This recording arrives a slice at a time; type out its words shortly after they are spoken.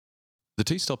The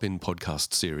T-Stop In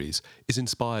podcast series is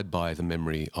inspired by the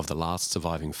memory of the last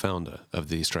surviving founder of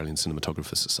the Australian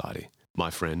Cinematographers Society,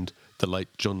 my friend, the late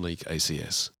John Leake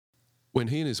ACS. When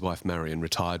he and his wife Marion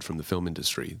retired from the film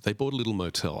industry, they bought a little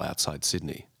motel outside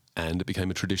Sydney, and it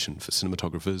became a tradition for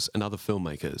cinematographers and other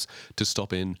filmmakers to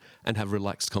stop in and have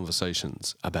relaxed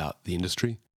conversations about the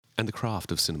industry and the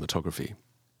craft of cinematography.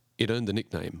 It earned the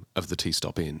nickname of the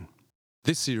T-Stop In.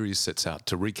 This series sets out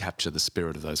to recapture the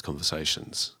spirit of those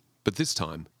conversations. But this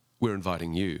time, we're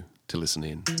inviting you to listen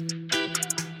in.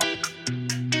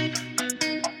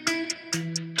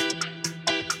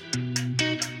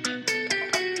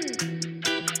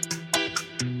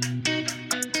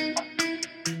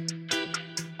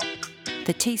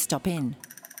 The T-Stop In.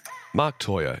 Mark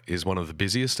Toyer is one of the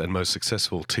busiest and most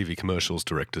successful TV commercials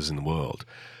directors in the world,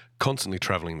 constantly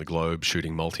travelling the globe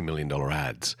shooting multi-million-dollar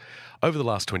ads. Over the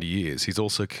last 20 years, he's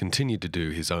also continued to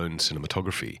do his own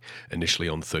cinematography, initially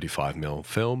on 35mm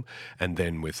film, and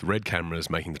then with red cameras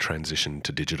making the transition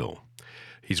to digital.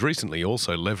 He's recently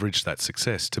also leveraged that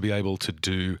success to be able to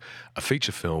do a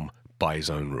feature film by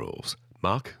his own rules.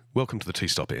 Mark, welcome to the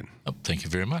T-Stop In. Oh, thank you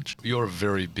very much. You're a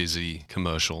very busy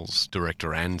commercials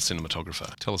director and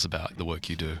cinematographer. Tell us about the work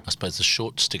you do. I suppose the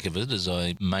short stick of it is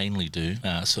I mainly do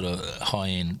sort of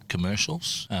high-end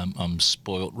commercials. I'm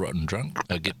spoilt, rotten drunk.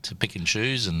 I get to pick and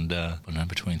choose and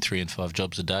between 3 and 5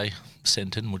 jobs a day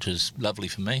sent in, which is lovely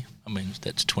for me. I mean,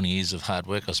 that's 20 years of hard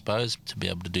work, I suppose, to be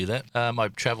able to do that. I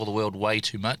travel the world way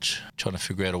too much, trying to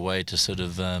figure out a way to sort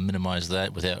of minimise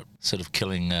that without sort of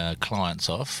killing clients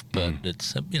off. But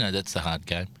it's, that's the hard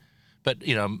game. But,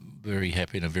 I'm very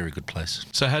happy in a very good place.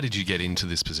 So how did you get into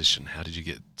this position? How did you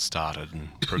get started and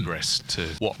progress to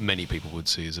what many people would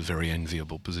see as a very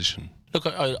enviable position? Look,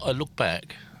 I look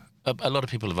back. A lot of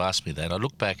people have asked me that. I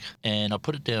look back and I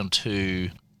put it down to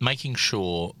making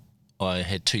sure I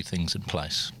had 2 things in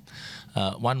place.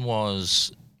 One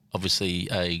was obviously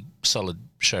a solid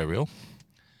showreel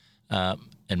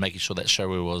and making sure that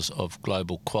showreel was of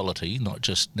global quality, not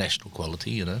just national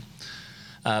quality,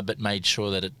 but made sure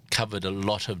that it covered a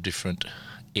lot of different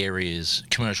areas,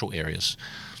 commercial areas,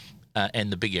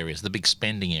 and the big areas, the big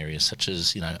spending areas such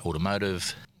as,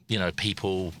 automotive,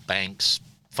 people, banks,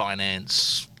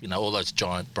 finance, all those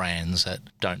giant brands that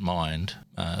don't mind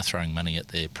throwing money at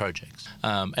their projects.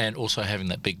 And also having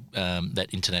that big, that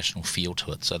international feel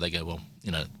to it. So they go, well,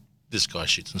 this guy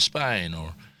shoots in Spain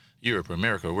or Europe or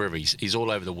America or wherever. He's all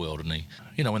over the world.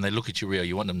 And when they look at your reel,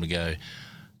 you want them to go,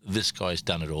 this guy's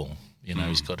done it all.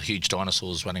 He's got huge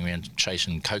dinosaurs running around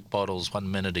chasing Coke bottles. 1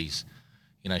 minute he's,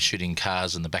 shooting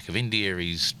cars in the back of India.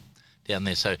 He's down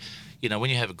there. So, when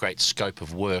you have a great scope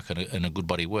of work and a good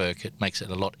body work, it makes it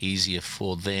a lot easier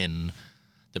for then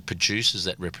the producers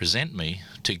that represent me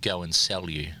to go and sell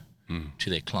you to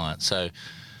their clients. So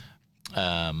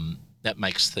that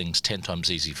makes things 10 times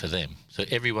easier for them. So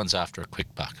everyone's after a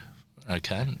quick buck,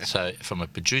 okay? So from a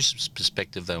producer's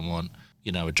perspective, they want,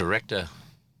 a director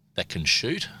that can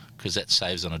shoot, because that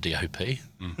saves on a DOP,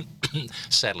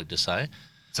 sadly to say.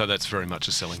 So that's very much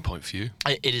a selling point for you?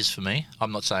 It is for me.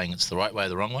 I'm not saying it's the right way or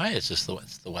the wrong way. It's just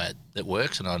the way it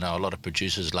works. And I know a lot of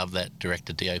producers love that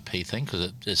director DOP thing because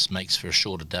it just makes for a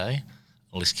shorter day,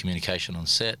 less communication on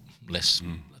set, less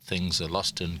things are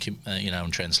lost in,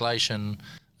 in translation.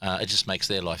 It just makes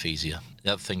their life easier.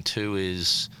 The other thing too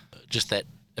is just that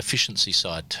efficiency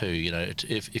side too.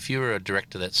 If you're a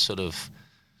director that sort of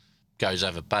goes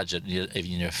over budget,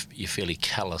 you're fairly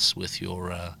callous with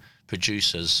your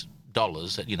producers'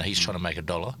 dollars, that he's trying to make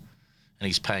 $1 and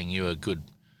he's paying you a good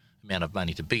amount of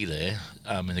money to be there,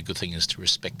 and the good thing is to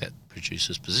respect that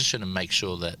producer's position and make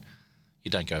sure that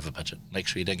you don't go over budget, make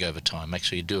sure you don't go over time, make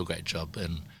sure you do a great job.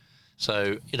 And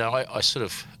so I sort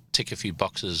of tick a few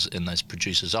boxes in those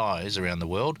producers' eyes around the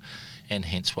world, and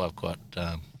hence why I've got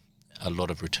a lot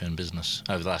of return business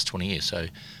over the last 20 years. So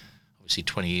obviously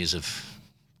 20 years of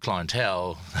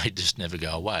clientele, they just never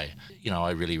go away.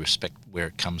 I really respect where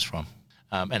it comes from.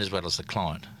 And as well as the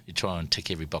client, you try and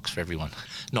tick every box for everyone.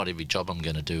 Not every job I'm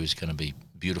going to do is going to be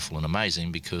beautiful and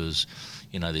amazing because,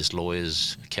 there's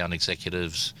lawyers, account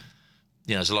executives,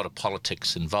 there's a lot of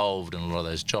politics involved in a lot of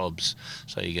those jobs.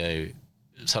 So you go,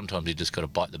 sometimes you just got to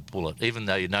bite the bullet. Even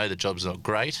though the job's not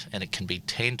great and it can be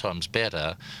 10 times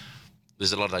better,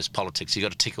 there's a lot of those politics. You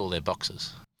got to tick all their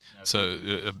boxes. So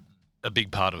a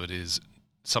big part of it is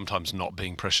sometimes not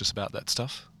being precious about that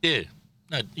stuff? Yeah.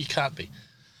 No, you can't be.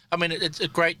 I mean, it's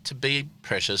great to be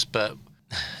precious, but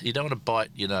you don't want to bite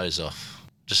your nose off,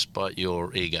 just bite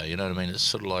your ego, you know what I mean? It's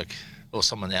sort of like, or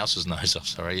someone else's nose off,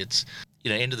 sorry. It's,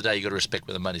 end of the day, you got to respect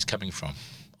where the money's coming from.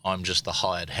 I'm just the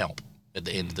hired help at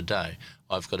the end of the day.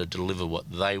 I've got to deliver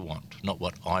what they want, not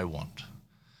what I want.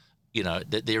 you know,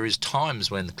 that there is times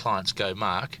when the clients go,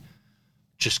 Mark,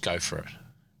 just go for it.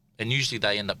 And usually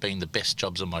they end up being the best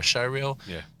jobs on my show reel.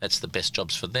 Yeah. That's the best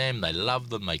jobs for them. They love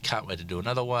them. They can't wait to do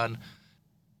another one.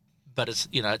 But it's,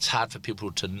 you know, it's hard for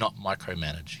people to not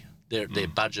micromanage their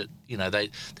budget. You know,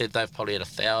 they've probably had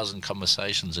 1,000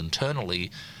 conversations internally,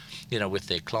 you know, with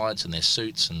their clients and their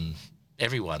suits and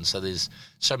everyone. So there's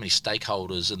so many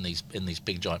stakeholders in these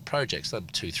big giant projects. They're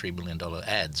 $2-3 million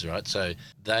ads, right? So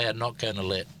they are not going to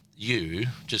let you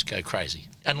just go crazy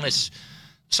unless.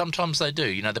 Sometimes they do,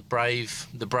 you know, the brave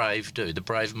do, the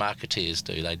brave marketeers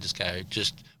do. They just go,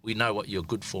 we know what you're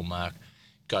good for, Mark,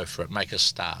 go for it, make us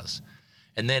stars.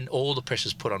 And then all the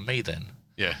pressure's put on me then.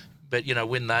 Yeah. But, you know,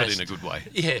 when they... But in a good way.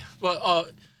 Yeah. Well,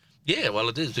 well,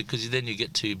 it is, because then you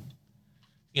get to,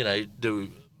 you know, do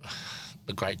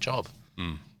a great job.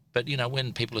 Mm. But, you know,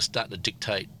 when people are starting to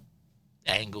dictate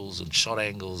angles and shot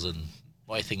angles and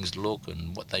way things look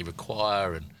and what they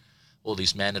require and all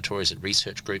these mandatories that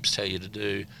research groups tell you to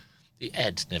do, the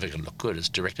ad's never going to look good. It's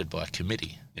directed by a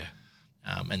committee. Yeah.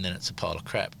 And then it's a pile of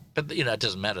crap. But, you know, it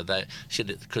doesn't matter,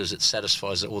 because it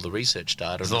satisfies all the research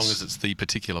data. As long as it's the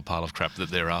particular pile of crap that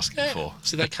they're asking for.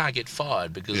 So they can't get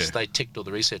fired because they ticked all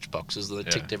the research boxes, they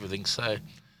ticked everything. So,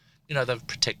 you know, they've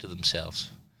protected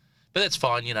themselves. But that's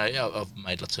fine, you know, I've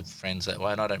made lots of friends that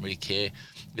way and I don't really care.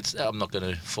 I'm not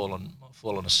going to fall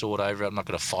on a sword over it. I'm not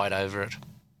going to fight over it.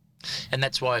 And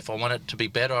that's why if I want it to be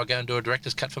better, I go and do a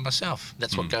director's cut for myself.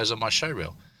 That's what goes on my show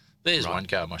reel. Theirs won't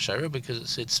go on my show reel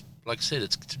because it's like I said,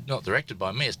 it's not directed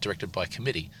by me, it's directed by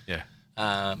committee. Yeah.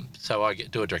 So I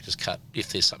do a director's cut if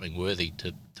there's something worthy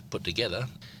to put together.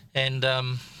 And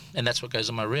that's what goes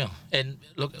on my reel. And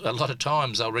look, a lot of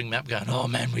times they'll ring me up going, oh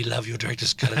man, we love your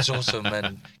director's cut, it's awesome,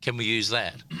 and can we use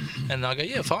that? And I go,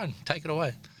 yeah, fine, take it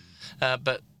away.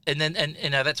 But you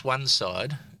know, that's one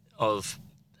side of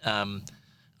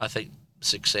I think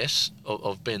success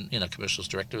of being, you know, commercials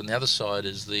director, and the other side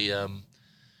is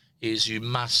is you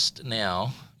must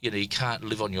now, you know, you can't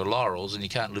live on your laurels and you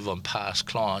can't live on past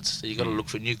clients, so you've got to look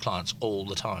for new clients all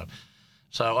the time.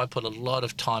 So I put a lot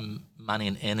of time, money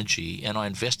and energy, and I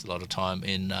invest a lot of time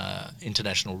in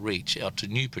international reach out to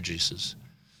new producers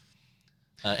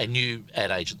and new ad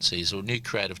agencies or new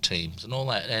creative teams and all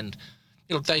that. And,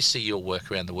 you know, they see your work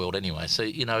around the world anyway, so,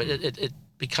 you know, it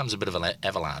becomes a bit of an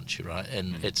avalanche, right?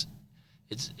 And it's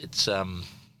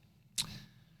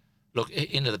look,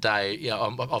 end of the day, you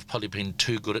know, I've probably been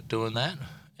too good at doing that,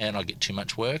 and I get too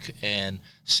much work, and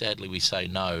sadly we say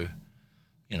no,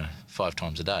 you know, 5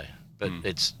 times a day. But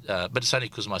it's only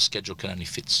because my schedule can only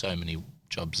fit so many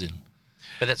jobs in.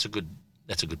 But that's a good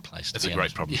place. That's a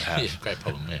great problem to have. Yeah, great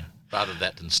problem. Yeah, rather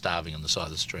that than starving on the side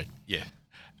of the street. Yeah.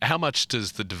 How much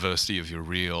does the diversity of your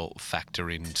reel factor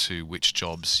into which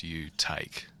jobs you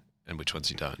take and which ones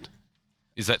you don't?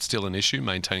 Is that still an issue,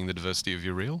 maintaining the diversity of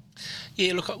your reel?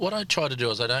 Yeah, look, what I try to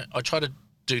do is I try to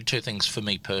do 2 things for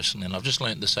me personally, and I've just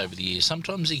learnt this over the years.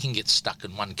 Sometimes you can get stuck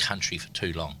in one country for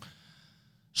too long.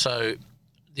 So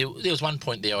there was one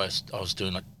point there I was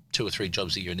doing like 2 or 3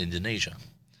 jobs a year in Indonesia.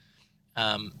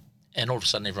 And all of a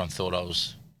sudden everyone thought I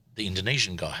was the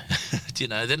Indonesian guy. You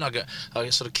know, then I got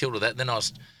sort of killed with that. Then I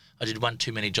did one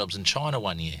too many jobs in China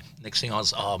one year. Next thing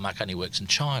Mark only works in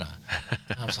China.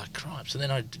 And I was like, cripes. So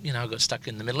then I got stuck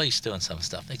in the Middle East doing some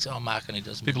stuff. Next thing, Mark only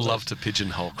does People love to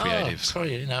pigeonhole creatives. Oh,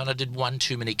 sorry, you know, and I did one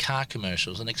too many car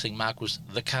commercials. The next thing, Mark was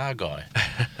the car guy.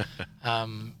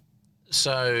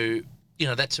 So, you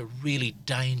know, that's a really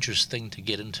dangerous thing to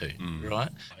get into, right?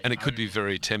 And it could be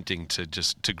very tempting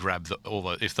to grab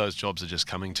if those jobs are just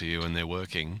coming to you and they're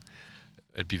working.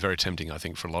 It'd be very tempting, I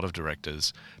think, for a lot of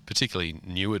directors, particularly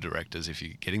newer directors, if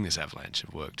you're getting this avalanche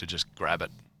of work, to just grab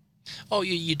it. Oh,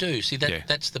 you do. See,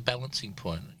 that's the balancing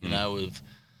point, you know,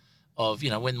 of, you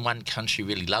know, when one country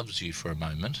really loves you for a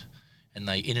moment and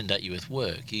they inundate you with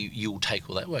work, you'll take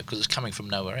all that work because it's coming from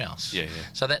nowhere else. Yeah, yeah.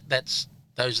 So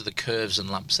those are the curves and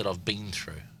lumps that I've been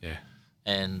through. Yeah.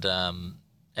 And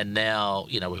now,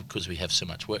 you know, because we have so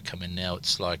much work coming now,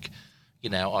 it's like, you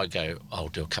know, I'll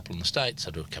do a couple in the States,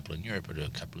 I'll do a couple in Europe, I'll do a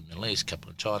couple in the Middle East, a couple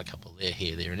in China, a couple there,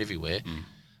 here, there, and everywhere,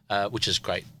 which is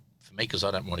great for me because I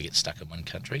don't want to get stuck in one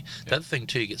country. Yeah. The other thing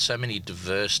too, you get so many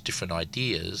diverse, different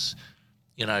ideas,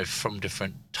 you know, from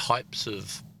different types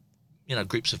of, you know,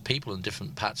 groups of people in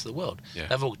different parts of the world. Yeah.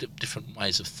 They've all different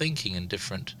ways of thinking and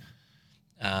different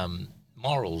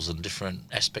morals and different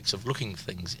aspects of looking at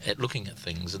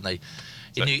things, and they.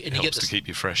 And you get this, to keep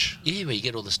you fresh. Yeah, where you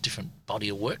get all this different body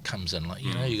of work comes in. Like,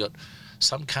 you know, you got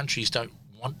some countries don't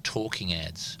want talking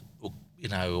ads or, you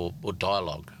know, or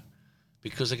dialogue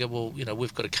because they go, well, you know,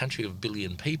 we've got a country of 1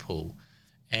 billion people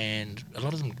and a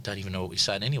lot of them don't even know what we're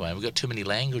saying anyway. We've got too many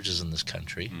languages in this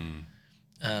country.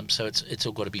 So it's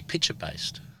all got to be picture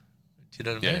based. Do you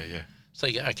know what I mean? Yeah. So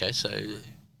you go, okay, so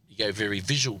you go very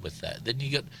visual with that. Then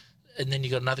you got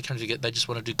another country, they just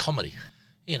want to do comedy,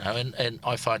 and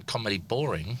I find comedy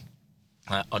boring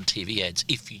on TV ads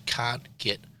if you can't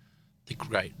get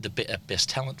the best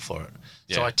talent for it.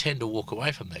 Yeah. So I tend to walk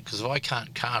away from that, because if I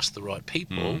can't cast the right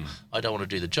people, I don't want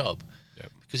to do the job.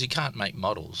 Yep. Because you can't make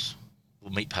models or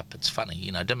meat puppets funny.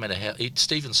 Doesn't matter how.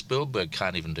 Steven Spielberg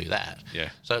can't even do that. Yeah.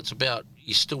 So it's about,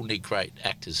 you still need great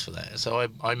actors for that. So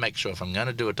I make sure if I'm going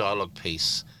to do a dialogue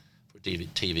piece for a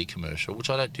TV commercial, which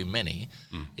I don't do many,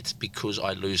 it's because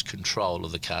I lose control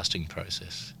of the casting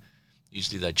process.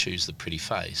 Usually they choose the pretty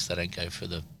face. They don't go for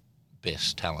the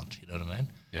best talent. You know what I mean?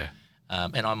 Yeah.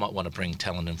 And I might want to bring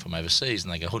talent in from overseas,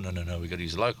 and they go, oh, no, we've got to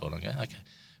use a local. And I go, okay.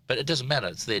 But it doesn't matter.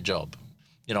 It's their job.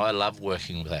 I love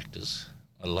working with actors.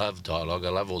 I love dialogue. I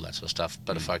love all that sort of stuff.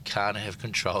 But if I can't have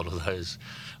control of those,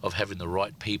 of having the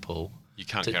right people... You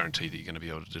can't guarantee that you're going to be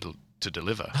able to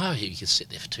deliver. No, you can sit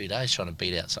there for 2 days trying to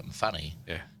beat out something funny.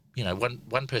 Yeah.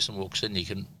 One person walks in,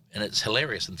 and it's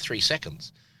hilarious in 3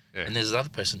 seconds. Yeah. And there's another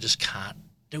person just can't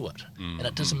do it. And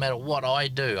it doesn't matter what I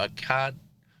do. I can't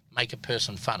make a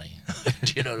person funny.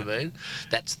 Do you know what I mean?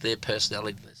 That's their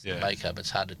personality, that's their makeup. It's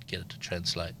hard to get it to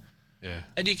translate. Yeah.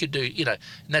 And you could do, and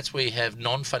that's where you have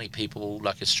non-funny people,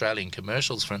 like Australian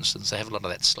commercials, for instance. They have a lot of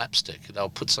that slapstick. They'll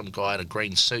put some guy in a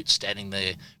green suit standing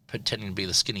there pretending to be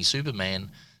the skinny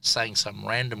Superman, saying some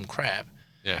random crap.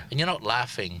 Yeah. And you're not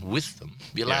laughing with them.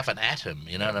 You're laughing at him,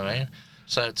 you know what I mean?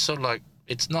 So it's sort of like,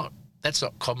 that's not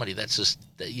comedy. That's just,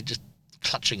 you're just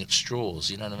clutching at straws,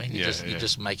 you know what I mean? You're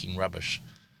just making rubbish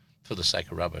for the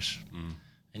sake of rubbish.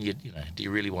 And do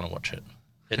you really want to watch it?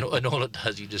 And all it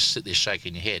does, you just sit there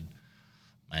shaking your head.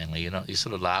 Mainly, you're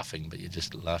sort of laughing, but you're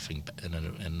just laughing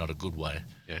in not a good way.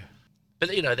 Yeah. But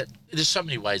that there's so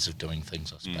many ways of doing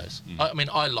things, I suppose. I mean,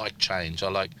 I like change. I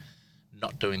like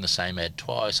not doing the same ad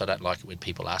twice. I don't like it when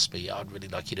people ask me, I'd really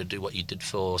like you to do what you did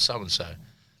for so and so.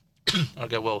 I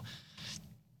go, well,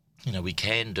 we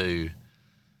can do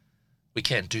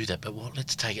that, but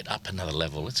let's take it up another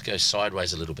level. Let's go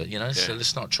sideways a little bit, So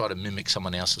let's not try to mimic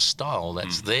someone else's style.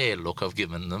 That's their look I've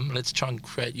given them. Let's try and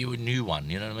create you a new one,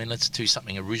 you know what I mean? Let's do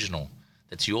something original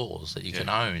that's yours, that you can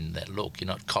own that look. You're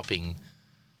not copying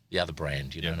the other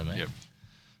brand, you know what I mean? Yep.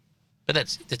 But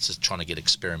that's just trying to get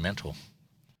experimental.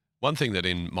 One thing that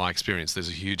in my experience there's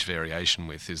a huge variation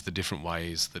with is the different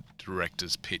ways that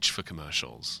directors pitch for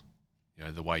commercials.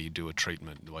 The way you do a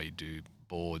treatment, the way you do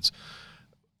boards.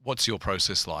 What's your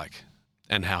process like,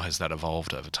 and how has that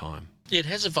evolved over time? Yeah, it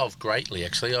has evolved greatly,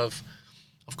 actually. I've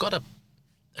got a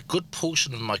good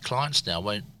portion of my clients now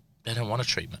they don't want a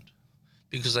treatment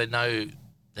because they know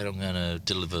that I'm going to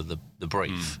deliver the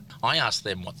brief. I ask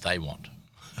them what they want.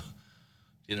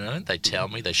 They tell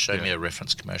me, they show me a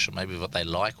reference commercial, maybe what they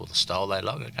like or the style they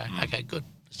like. Okay, good,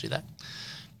 let's do that.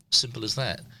 Simple as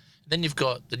that. Then you've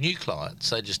got the new clients,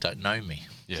 they just don't know me.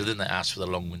 Yeah. So then they ask for the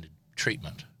long-winded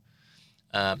treatment.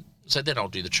 So then I'll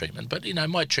do the treatment. But,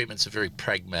 my treatments are very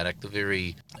pragmatic. They're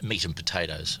very meat and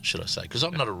potatoes, should I say. Because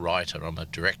I'm not a writer. I'm a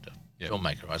director,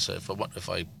 filmmaker. Right? So if I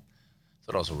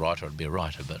thought I was a writer, I'd be a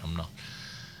writer, but I'm not.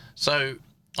 So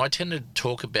I tend to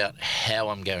talk about how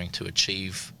I'm going to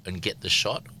achieve and get the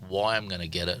shot, why I'm going to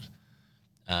get it,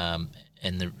 and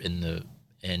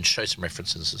show some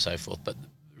references and so forth. But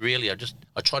really, I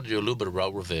try to do a little bit of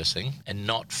role reversing and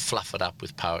not fluff it up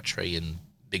with poetry and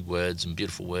big words and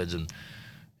beautiful words and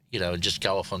just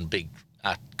go off on big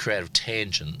creative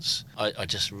tangents. I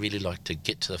just really like to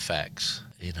get to the facts,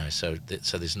 so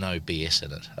there's no BS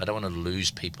in it. I don't want to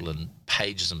lose people in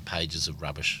pages and pages of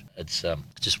rubbish. It's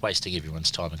just wasting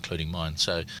everyone's time, including mine.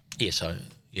 So yes, I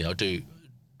do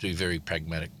very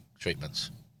pragmatic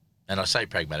treatments, and I say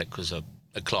pragmatic because a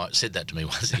client said that to me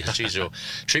once. He goes, geez, your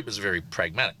treatment's very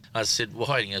pragmatic. I said,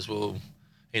 why? He goes, well.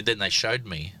 And then they showed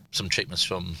me some treatments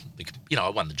from, I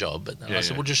won the job, but I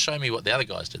said, well, just show me what the other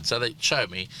guys did. So they showed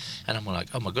me, and I'm like,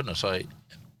 oh my goodness, they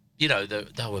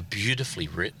were beautifully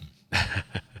written.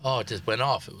 It just went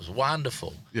off. It was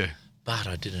wonderful. Yeah. But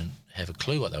I didn't have a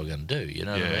clue what they were going to do, you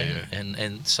know what I mean? Yeah.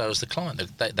 And so as the client,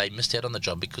 they missed out on the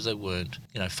job because they weren't,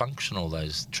 functional,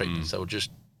 those treatments. They were just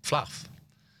fluff.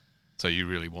 So you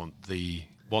really want the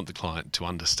client to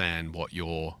understand what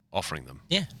you're offering them.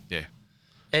 Yeah. Yeah.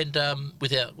 And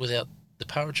without the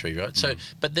poetry, right? So,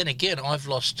 but then again, I've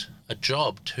lost a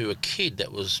job to a kid that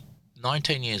was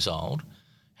 19 years old,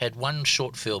 had one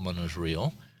short film on his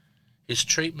reel. His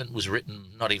treatment was written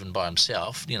not even by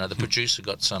himself. The producer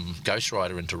got some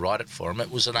ghostwriter in to write it for him. It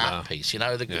was an art piece.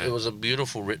 It was a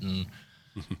beautiful written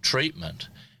treatment,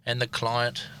 and the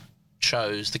client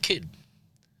chose the kid.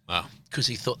 Wow. Because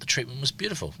he thought the treatment was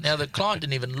beautiful. Now, the client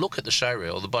didn't even look at the show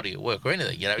reel or the body at work or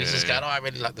anything. He's just going, I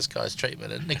really like this guy's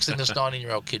treatment. And next thing, this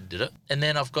 19-year-old kid did it. And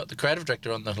then I've got the creative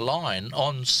director on the line,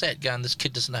 on set, going, this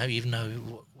kid doesn't even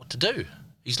know what to do.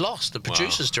 He's lost. The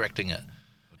producer's directing it.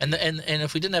 And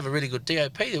if we didn't have a really good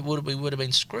DOP, we would have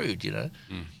been screwed,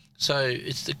 So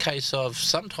it's the case of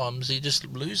sometimes you just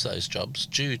lose those jobs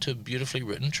due to beautifully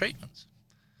written treatments.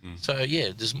 So,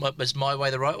 is my way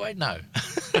the right way? No.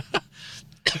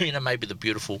 Maybe the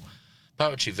beautiful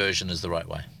poetry version is the right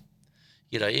way.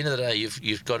 At the end of the day,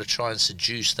 you've got to try and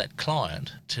seduce that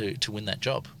client to win that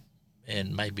job.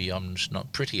 And maybe I'm just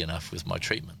not pretty enough with my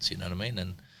treatments, you know what I mean?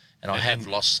 And I have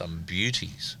lost some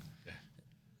beauties,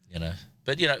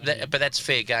 But, but that's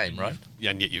fair game, right?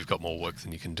 Yeah, and yet you've got more work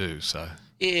than you can do, so...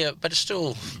 Yeah, but it's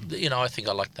still, I think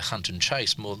I like the hunt and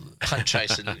chase more,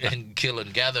 and kill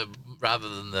and gather rather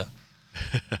than the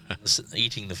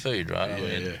eating the food,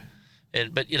 right?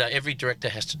 But every director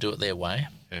has to do it their way.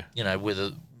 Yeah.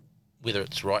 Whether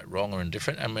it's right, wrong, or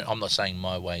indifferent. I mean, I'm not saying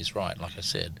my way is right. Like I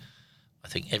said, I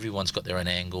think everyone's got their own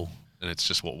angle. And it's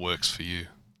just what works for you.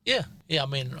 Yeah. I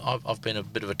mean, I've been a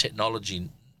bit of a technology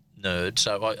nerd,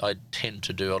 so I tend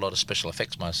to do a lot of special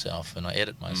effects myself, and I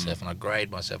edit myself, and I grade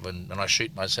myself, and I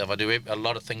shoot myself. I do a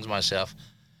lot of things myself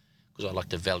because I like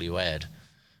to value add.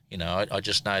 I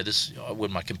just know this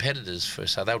when my competitors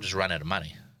first start, they'll just run out of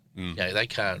money. They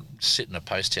can't sit in a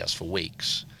post house for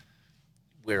weeks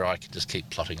where I can just keep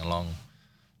plotting along,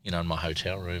 in my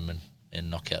hotel room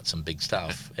and knock out some big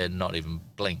stuff and not even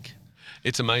blink.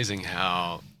 It's amazing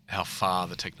how far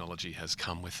the technology has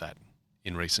come with that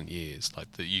in recent years.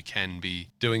 Like that you can be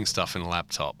doing stuff on a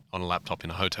laptop in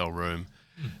a hotel room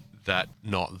that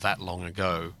not that long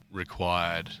ago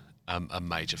required a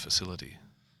major facility.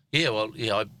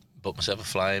 I bought myself a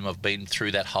Flame. I've been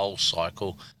through that whole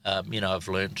cycle. I've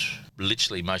learnt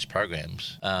literally most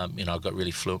programs. I got really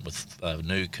fluent with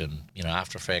Nuke and,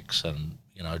 After Effects, and,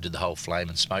 I did the whole flame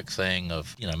and smoke thing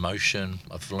of, motion.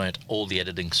 I've learnt all the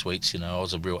editing suites. I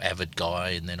was a real Avid guy,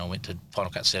 and then I went to Final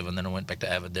Cut 7, then I went back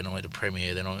to Avid, then I went to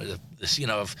Premiere, then I went to this,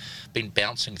 I've been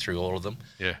bouncing through all of them.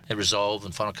 Yeah. And Resolve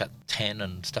and Final Cut 10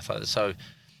 and stuff like that. So,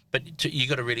 but you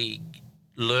got to really...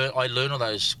 I learn all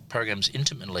those programs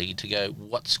intimately to go,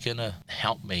 what's going to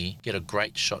help me get a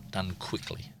great shot done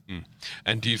quickly.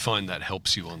 And do you find that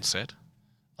helps you on set?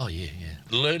 Oh, yeah.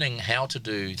 Learning how to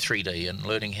do 3D and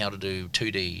learning how to do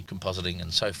 2D compositing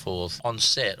and so forth. On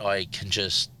set, I can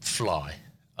just fly.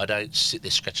 I don't sit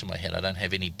there scratching my head. I don't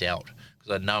have any doubt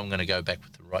because I know I'm going to go back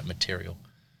with the right material.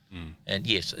 And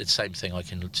yes, it's the same thing. I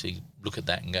can literally look at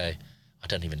that and go, I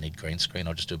don't even need green screen.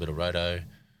 I'll just do a bit of roto.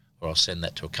 Or I'll send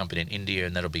that to a company in India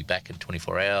and that'll be back in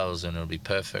 24 hours and it'll be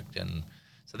perfect. And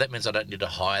so that means I don't need to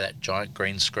hire that giant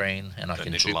green screen, and I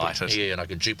can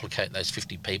duplicate those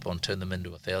 50 people and turn them into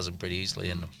 1,000 pretty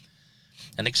easily. And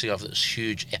next thing I've got this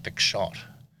huge epic shot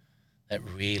that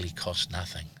really cost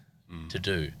nothing to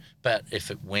do. But if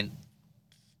it went,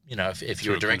 if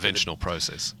you're a director, conventional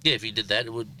process. Yeah, if you did that,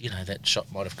 it would, that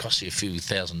shot might have cost you a few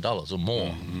 $1,000s or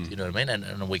more. You know what I mean?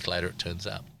 And a week later it turns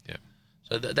up. Yeah.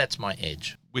 So that's my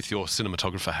edge. With your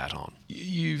cinematographer hat on,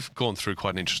 you've gone through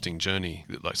quite an interesting journey,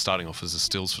 like starting off as a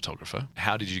stills photographer.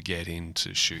 How did you get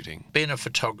into shooting? Being a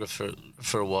photographer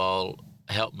for a while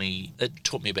it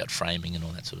taught me about framing and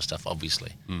all that sort of stuff,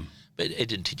 obviously. But it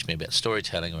didn't teach me about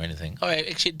storytelling or anything. Oh,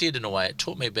 actually it did in a way. It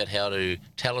taught me about how to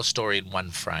tell a story in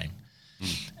one frame.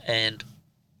 And,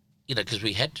 because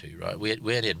we had to, right? We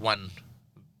only had one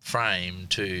frame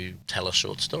to tell a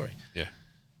short story. Yeah.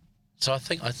 So I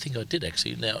think I did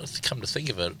actually. Now, come to think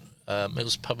of it, it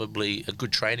was probably a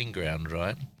good training ground,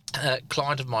 right? A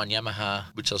client of mine, Yamaha,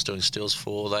 which I was doing stills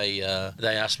for, they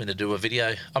asked me to do a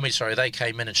video. They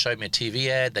came in and showed me a TV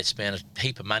ad. They spent a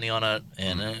heap of money on it,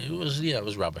 and it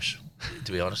was rubbish,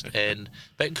 to be honest.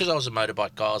 But because I was a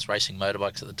motorbike guy, I was racing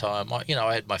motorbikes at the time.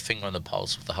 I had my finger on the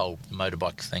pulse with the whole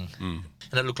motorbike thing, and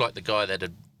it looked like the guy that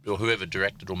had, or whoever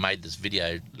directed or made this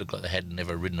video, looked like they had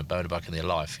never ridden a motorbike in their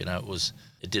life.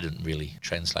 It didn't really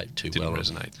translate too well.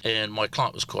 Didn't resonate. And my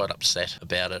client was quite upset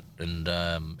about it. And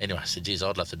anyway, I said, geez,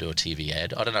 I'd love to do a TV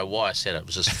ad. I don't know why I said it. It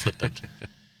was just flippant.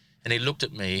 And he looked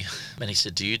at me and he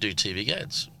said, do you do TV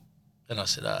ads? And I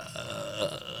said,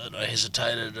 and I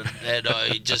hesitated and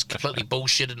I just completely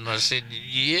bullshitted and I said,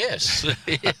 yes.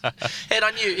 And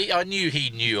I knew he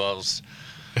knew I was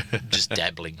just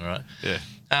dabbling, right? Yeah.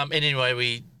 And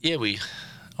anyway,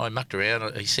 I mucked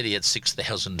around. He said he had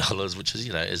 $6,000, which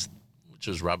is, which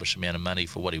was rubbish amount of money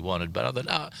for what he wanted. But I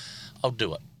thought, I'll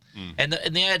do it. And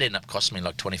the ad ended up costing me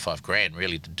like $25,000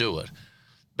 really to do it.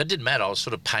 But it didn't matter. I was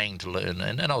sort of paying to learn,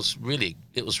 and it was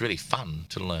really fun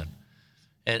to learn.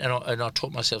 And I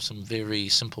taught myself some very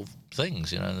simple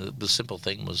things. You know, the simple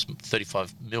thing was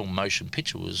 35mm motion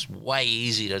picture was way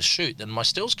easier to shoot than my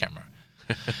stills camera.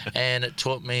 And it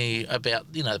taught me about,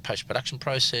 you know, the post-production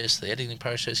process, the editing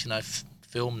process, you know,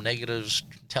 film negatives,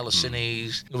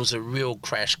 telecines. It was a real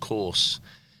crash course,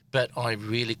 but I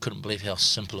really couldn't believe how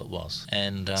simple it was.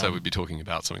 And so we'd be talking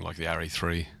about something like the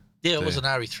RE3. Yeah, it was an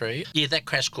RE3. Yeah, that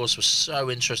crash course was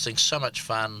so interesting, so much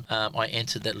fun. I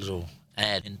entered that little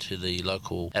ad into the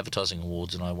local advertising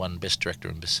awards, and I won Best Director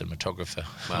and Best Cinematographer.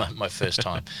 Wow. my first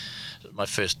time. My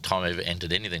first time I ever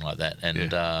entered anything like that.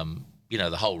 And, you know,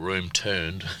 the whole room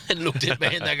turned and looked at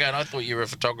me and they're going, I thought you were a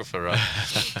photographer,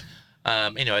 right?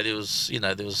 Anyway, there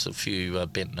was a few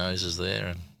bent noses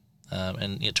there.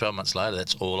 And 12 months later,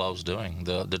 that's all I was doing.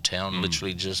 The town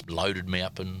literally just loaded me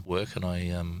up in work, and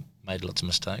I made lots of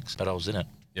mistakes, but I was in it.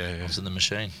 Yeah. I was in the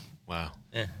machine. Wow.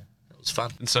 Yeah. It was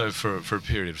fun. And so for a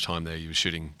period of time there, you were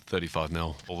shooting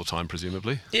 35mm all the time,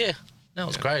 presumably? Yeah, no, it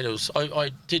was great. It was. I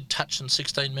did touch on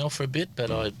 16mm for a bit,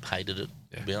 but I hated it.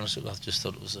 Yeah. To be honest, I just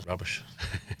thought it was rubbish.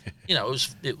 You know,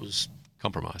 it was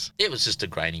Compromise. It was just a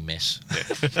grainy mess.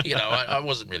 Yeah. You know, I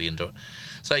wasn't really into it.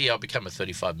 So yeah, I became a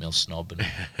 35mm snob,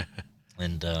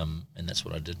 and that's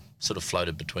what I did. Sort of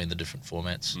floated between the different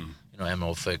formats. You know,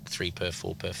 Amorphic, 3x,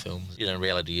 4x films. You know,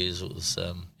 reality is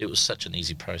it was such an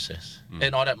easy process,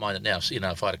 and I don't mind it now. So, you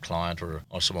know, if I had a client or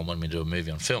someone wanted me to do a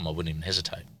movie on film, I wouldn't even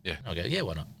hesitate. Yeah. I'll go, yeah,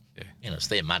 why not? Yeah. You know, it's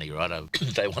their money, right?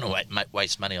 They want to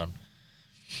waste money on,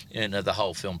 you know, the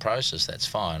whole film process. That's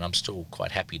fine. I'm still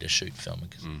quite happy to shoot film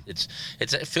because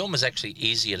film is actually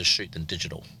easier to shoot than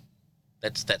digital.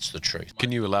 That's the truth.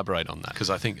 Can you elaborate on that? Because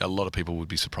I think a lot of people would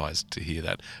be surprised to hear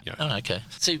that. You know, Oh, okay.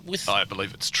 See, I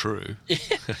believe it's true.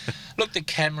 look, the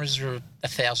cameras are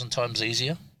 1,000 times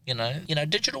easier. You know,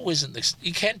 digital isn't this.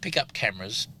 You can pick up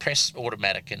cameras, press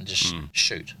automatic, and just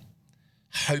shoot,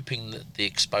 hoping that the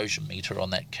exposure meter on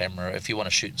that camera, if you want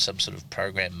to shoot in some sort of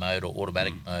program mode or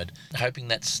automatic mode, hoping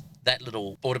that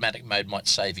little automatic mode might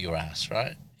save your ass,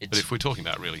 right? But if we're talking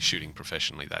about really shooting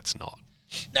professionally, that's not.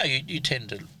 No, you tend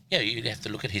to, you have to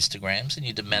look at histograms, and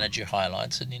you need to manage your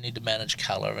highlights, and you need to manage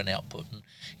colour and output. And,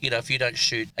 you know, if you don't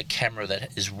shoot a camera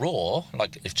that is raw,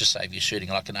 like if just say if you're shooting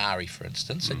like an ARRI, for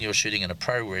instance, and you're shooting in a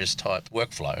ProRes type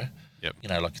workflow, Yep. you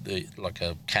know, like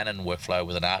a Canon workflow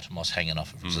with an Atomos hanging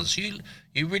off it, for instance,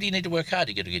 you really need to work hard.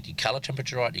 You got to get your colour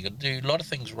temperature right. You got to do a lot of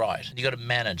things right. You got to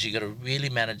manage. You got to really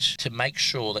manage to make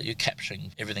sure that you're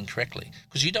capturing everything correctly,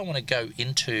 because you don't want to go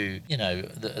into, you know,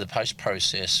 the post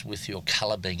process with your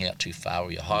colour being out too far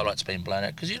or your highlights being blown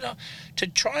out, because, you know, to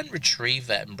try and retrieve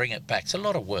that and bring it back, it's a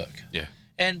lot of work. Yeah.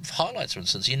 And highlights, for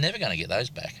instance, you're never going to get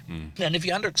those back. And if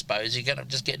you're underexposed, you're going to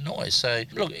just get noise. So,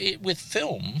 look, with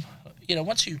film, you know,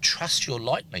 once you trust your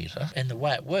light meter and the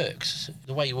way it works,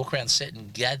 the way you walk around set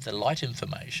and gather light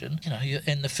information, you know,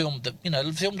 and the film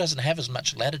doesn't have as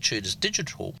much latitude as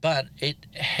digital, but it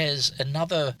has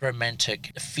another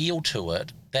romantic feel to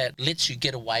it that lets you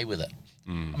get away with it.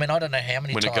 I mean, I don't know how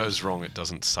many times... When it goes wrong, it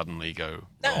doesn't suddenly go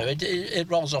No, wrong. it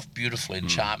rolls off beautifully and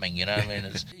charming, you know. I mean,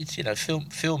 it's you know,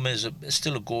 film is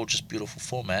still a gorgeous, beautiful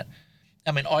format.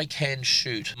 I mean, I can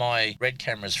shoot my red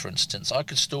cameras, for instance. I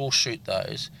could still shoot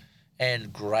those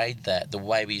and grade that the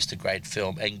way we used to grade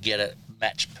film and get it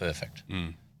match perfect.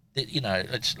 You know,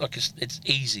 it's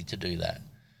easy to do that.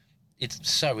 It's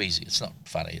so easy. It's not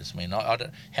funny. I mean, I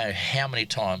don't know how many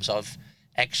times I've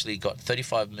actually got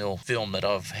 35mm film that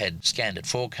I've had scanned at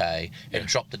 4K and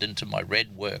dropped it into my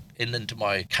red work and into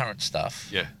my current stuff.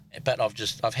 Yeah. But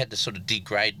I've had to sort of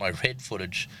degrade my red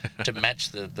footage to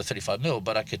match the 35mm,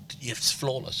 but it's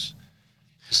flawless.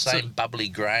 The same bubbly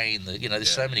grain,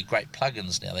 there's so many great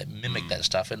plugins now that mimic that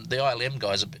stuff, and the ILM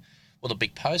guys, the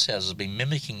big post houses have been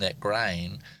mimicking that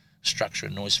grain, structure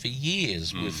and noise for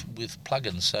years with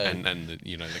plugins. So and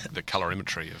the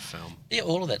colorimetry of film. Yeah,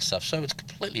 all of that stuff. So it's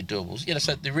completely doable. You know,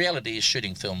 so the reality is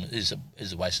shooting film is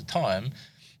a waste of time,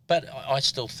 but I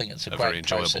still think it's a great very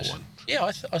enjoyable process. one. Yeah,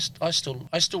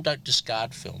 I still don't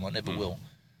discard film. I never will.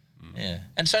 Yeah,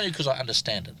 and it's only because I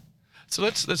understand it. So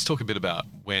let's talk a bit about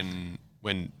when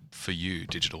for you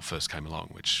digital first came along,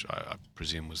 which I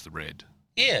presume was the red.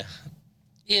 Yeah,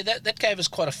 that gave us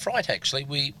quite a fright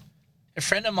actually. A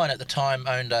friend of mine at the time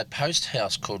owned a post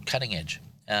house called Cutting Edge,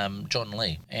 John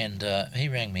Lee, and he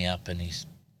rang me up and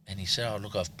he said, "Oh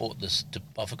look, I've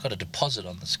got a deposit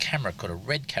on this camera called a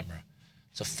red camera.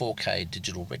 It's a 4K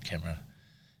digital red camera."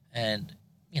 And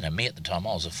you know, me at the time,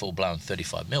 I was a full-blown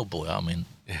 35mm boy. I mean,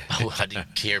 I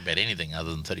didn't care about anything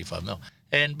other than 35mm.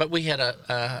 But we had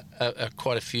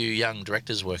quite a few young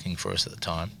directors working for us at the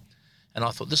time, and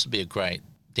I thought this would be a great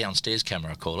downstairs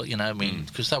camera, I call it, you know, I mean,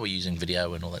 because they were using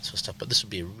video and all that sort of stuff, but this would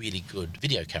be a really good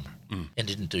video camera. And it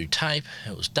didn't do tape,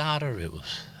 it was data, it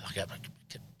was, okay,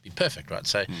 it'd be perfect, right?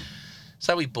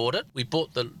 So we bought it. We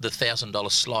bought the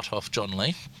 $1,000 slot off John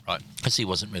Lee, Right. because he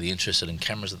wasn't really interested in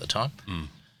cameras at the time.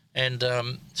 And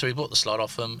so we bought the slot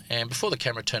off him, and before the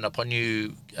camera turned up, I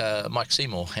knew Mike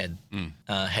Seymour had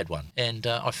one. And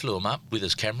I flew him up with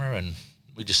his camera, and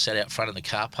we just sat out front in the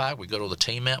car park. We got all the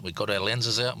team out, we got our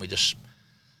lenses out, and we just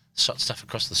shot stuff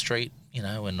across the street, you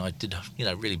know, and I did, you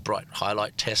know, really bright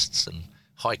highlight tests and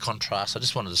high contrast. I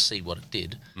just wanted to see what it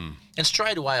did. And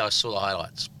straight away I saw the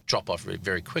highlights drop off very,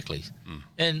 very quickly.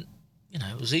 And, you know,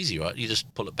 it was easy, right? You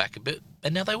just pull it back a bit,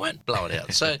 and now they won't blow it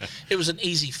out. So it was an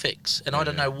easy fix. And I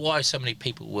don't know why so many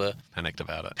people were Panicked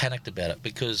about it,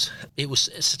 because it was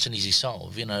such an easy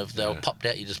solve. You know, if they were popped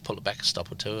out, you just pull it back a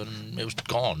stop or two, and it was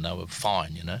gone. They were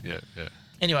fine, you know. Yeah.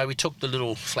 Anyway, we took the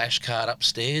little flash card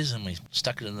upstairs and we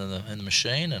stuck it in the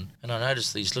machine, and I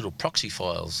noticed these little proxy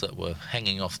files that were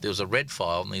hanging off. There was a red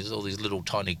file and all these little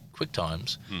tiny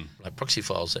QuickTimes, like proxy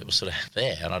files that were sort of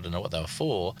there, and I don't know what they were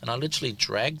for. And I literally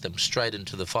dragged them straight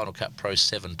into the Final Cut Pro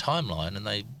 7 timeline,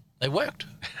 and they worked.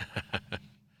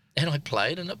 And I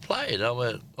played, and it played. I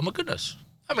went, oh my goodness.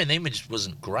 I mean, the image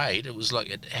wasn't great. It was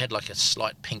like, it had like a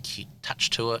slight pink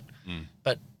touch to it,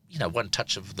 but you know, one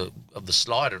touch of the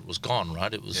slider, it was gone,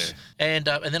 right? It was, and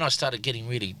then I started getting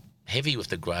really heavy with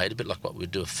the grade, a bit like what we'd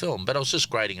do a film. But I was just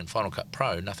grading in Final Cut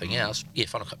Pro, nothing else. Yeah,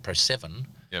 Final Cut Pro 7,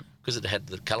 because it had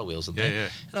the colour wheels in there.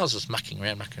 And I was just mucking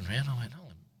around. I went,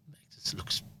 oh, this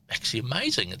looks actually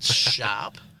amazing. It's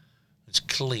sharp, it's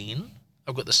clean.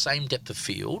 I've got the same depth of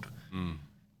field.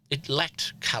 It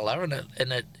lacked colour, and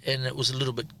it was a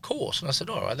little bit coarse. And I said,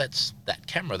 all right, that's that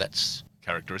camera. That's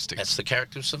Characteristics. That's the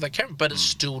characteristics of that camera, but it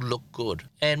still looked good.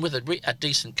 And with a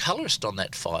decent colorist on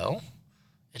that file,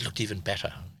 it looked even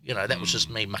better. You know, that was just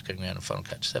me mucking around in Final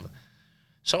Cut 7.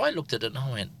 So I looked at it and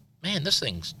I went, man, this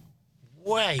thing's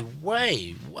way,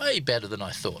 way, way better than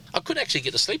I thought. I couldn't actually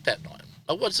get to sleep that night.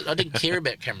 I didn't care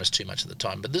about cameras too much at the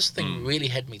time, but this thing really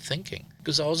had me thinking,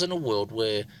 because I was in a world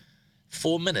where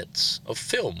 4 minutes of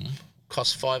film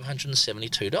cost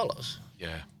 $572. Yeah.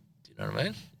 Do you know what I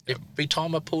mean? Every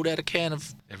time I pulled out a can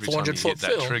of Every 400 time you foot hit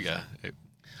that film, trigger,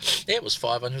 it was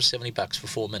 $570 for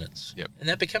 4 minutes. Yep. And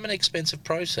that became an expensive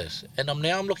process. And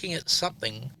I'm looking at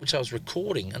something which I was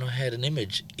recording, and I had an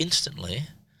image instantly,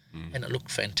 and it looked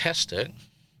fantastic,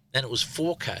 and it was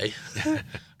 4K,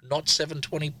 not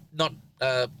 720, not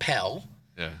PAL.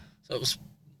 Yeah. So it was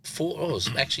it was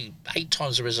actually 8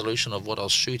 times the resolution of what I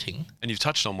was shooting. And you've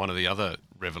touched on one of the other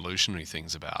revolutionary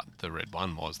things about the Red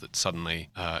 1 was that suddenly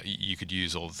you could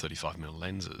use all the 35mm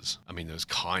lenses. I mean, there was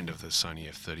kind of the Sony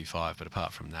F35, but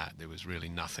apart from that, there was really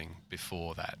nothing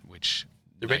before that, which...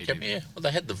 The Red camera, yeah. Well,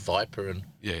 they had the Viper and...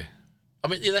 Yeah. I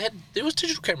mean, there was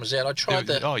digital cameras out. I tried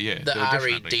the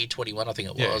RE-D21, I think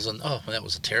it was, and that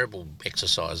was a terrible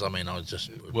exercise. I mean,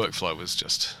 workflow was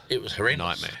just... It was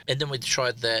horrendous. Nightmare. And then we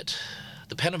tried the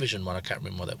Panavision one. I can't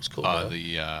remember what that was called. Oh,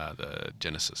 the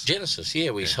Genesis. Genesis,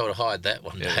 yeah. We sort of hired that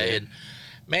one day, and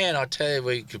man, I tell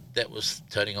you, that was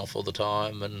turning off all the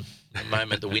time. And the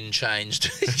moment the wind changed,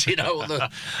 you know, there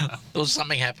was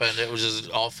something happened. It was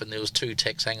just off, and there was 2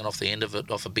 techs hanging off the end of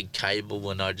it, off a big cable,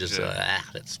 and I just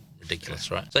that's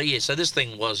ridiculous, right? So this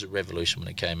thing was a revolution when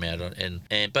it came out,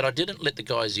 but I didn't let the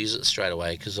guys use it straight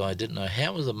away, because I didn't know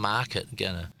how was the market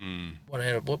gonna,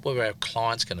 what were our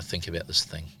clients going to think about this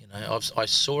thing. You know, I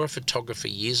saw a photographer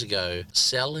years ago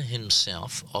sell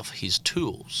himself off his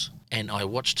tools, and I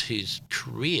watched his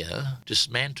career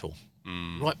dismantle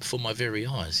right before my very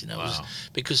eyes. You know, it was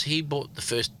because he bought the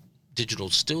first digital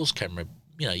stills camera,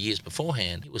 you know, years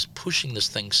beforehand. He was pushing this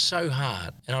thing so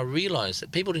hard, and I realised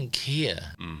that people didn't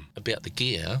care about the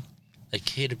gear. They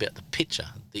cared about the picture,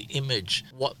 the image.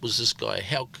 What was this guy?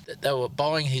 How they were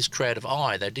buying his creative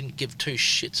eye. They didn't give 2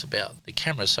 shits about the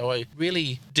camera. So I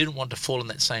really didn't want to fall in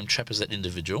that same trap as that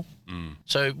individual.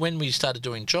 So when we started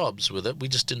doing jobs with it, we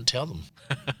just didn't tell them.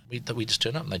 we just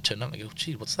turned up, and they turned up and they go,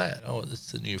 "Gee, what's that?" "Oh,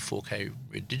 it's the new 4K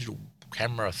digital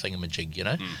camera thingamajig, you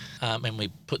know." And we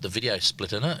put the video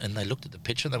split in it, and they looked at the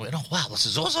picture and they went, "Oh wow, this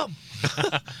is awesome,"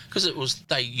 because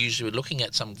they usually were looking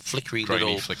at some flickery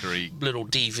little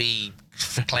DV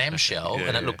clamshell,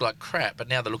 and it looked like crap. But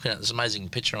now they're looking at this amazing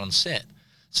picture on set.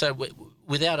 So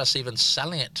without us even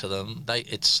selling it to them,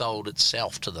 it sold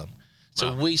itself to them.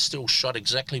 So we still shot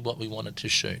exactly what we wanted to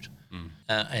shoot.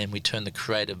 And we turned the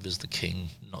creative as the king,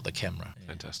 not the camera.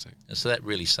 Fantastic. And so that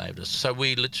really saved us. So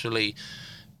we literally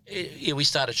Yeah, we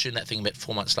started shooting that thing about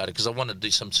 4 months later because I wanted to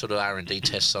do some sort of R&D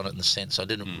tests on it in the sense I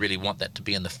didn't really want that to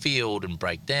be in the field and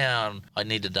break down. I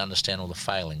needed to understand all the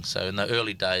failings. So in the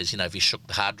early days, if you shook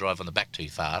the hard drive on the back too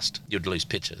fast, you'd lose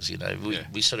pictures.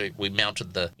 We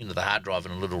mounted the hard drive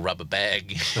in a little rubber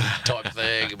bag type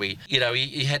thing.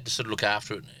 You had to sort of look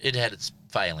after it. It had its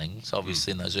failings,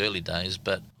 obviously, in those early days,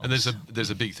 but and there's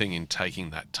a big thing in taking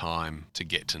that time to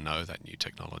get to know that new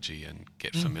technology and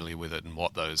get familiar with it and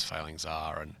what those failings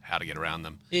are and how to get around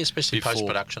them. Yeah, especially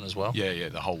post-production as well. Yeah,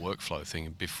 the whole workflow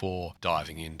thing before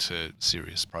diving into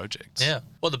serious projects. Yeah.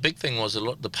 Well, the big thing was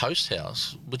the post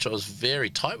house, which I was very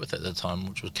tight with at the time,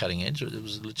 which was cutting edge. It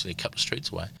was literally a couple of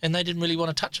streets away, and they didn't really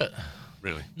want to touch it.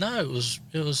 Really? No, it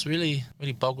was really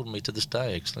boggled me to this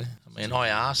day, actually. I mean, I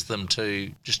asked them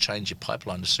to just change your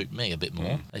pipeline to suit me a bit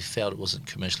more. They felt it wasn't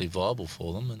commercially viable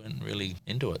for them and weren't really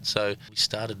into it. So we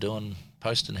started doing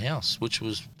post in house, which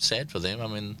was sad for them. I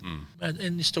mean, and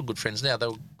they're still good friends now. They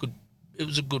were good. It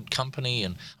was a good company,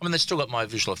 and I mean, they still got my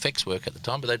visual effects work at the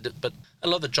time, but a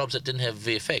lot of the jobs that didn't have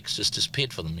VFX just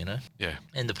disappeared for them, Yeah.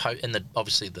 And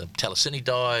obviously the telecine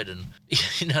died, and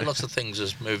lots of things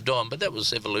just moved on. But that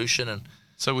was evolution, and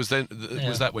so was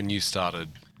that when you started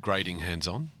grading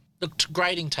hands-on? Look,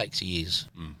 grading takes years.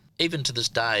 Even to this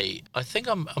day, I think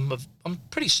I'm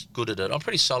pretty good at it. I'm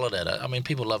pretty solid at it. I mean,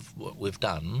 people love what we've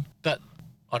done, but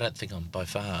I don't think I'm by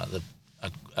far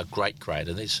a great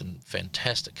grader. There's some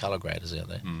fantastic colour graders out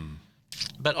there.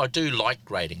 But I do like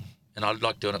grading, and I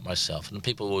like doing it myself. And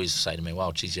people always say to me,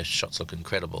 "Well, geez, your shots look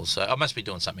incredible." So I must be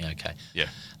doing something okay. Yeah.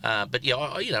 But yeah,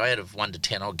 out of 1 to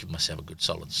 10, I'll give myself a good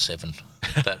solid 7.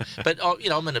 But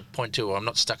I'm in a point too where I'm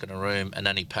not stuck in a room and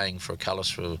only paying for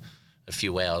colours for a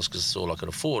few hours because it's all I could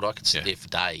afford. I could sit there for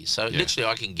days. So literally,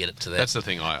 I can get it to that. That's the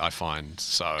thing I find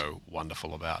so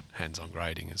wonderful about hands-on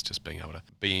grading is just being able to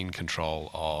be in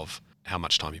control of how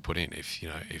much time you put in. If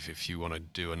you want to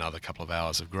do another couple of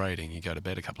hours of grading, you go to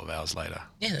bed a couple of hours later.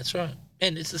 Yeah, that's right.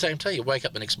 And it's the same thing. You wake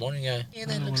up the next morning and go, yeah,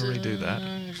 that looks... I want to redo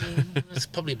that. It's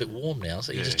probably a bit warm now,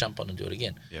 so you just jump on and do it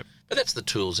again. Yep. But that's the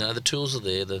tools. The tools are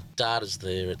there. The data's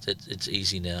there. It's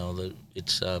easy now.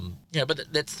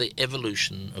 But that's the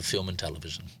evolution of film and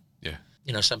television.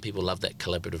 Yeah. Some people love that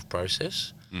collaborative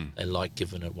process. They like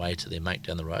giving it away to their mate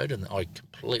down the road, and I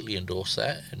completely endorse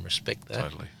that and respect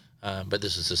that. Totally. But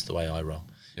this is just the way I roll.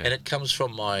 Yeah. And it comes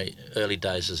from my early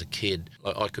days as a kid.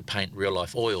 I could paint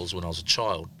real-life oils when I was a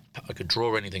child. I could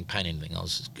draw anything, paint anything. I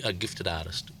was a gifted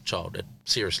artist, child.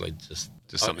 Seriously, just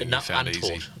something you found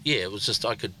untaught. easy. Yeah, it was just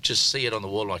I could just see it on the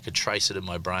wall. I could trace it in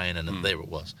my brain, and there it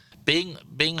was. Being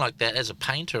like that as a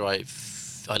painter, I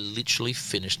literally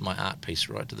finished my art piece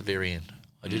right to the very end.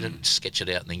 I didn't sketch it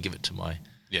out and then give it to my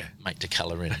mate to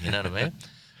colour in. You know what I mean?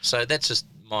 So that's just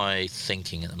my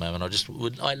thinking at the moment.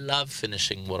 I love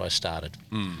finishing what I started.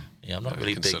 Yeah, I'm not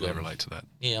really big on... relate to that.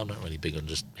 Yeah, I'm not really big on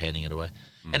just handing it away.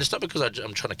 And it's not because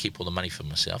I'm trying to keep all the money for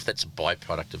myself. That's a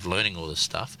byproduct of learning all this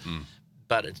stuff.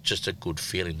 But it's just a good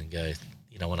feeling to go,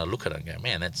 when I look at it and go,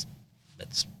 man, that's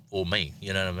all me.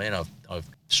 You know what I mean? I've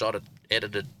shot it,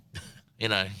 edited,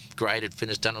 graded,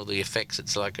 finished, done all the effects.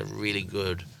 It's like a really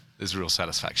good... There's real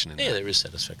satisfaction in that. Yeah, there is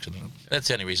satisfaction in it. That's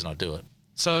the only reason I do it.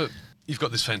 So you've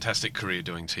got this fantastic career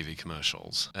doing TV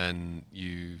commercials, and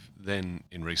you've then,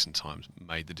 in recent times,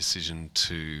 made the decision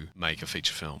to make a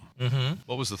feature film.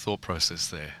 What was the thought process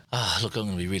there? Look, I'm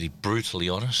going to be really brutally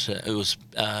honest. It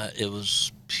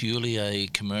was purely a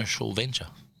commercial venture.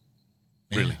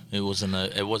 Really? It wasn't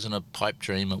a pipe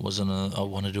dream. It wasn't I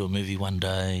want to do a movie one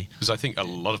day. Because I think a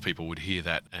lot of people would hear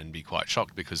that and be quite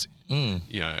shocked because,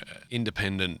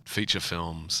 independent feature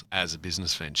films as a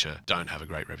business venture don't have a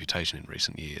great reputation in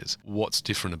recent years. What's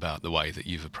different about the way that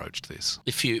you've approached this?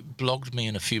 If you blogged me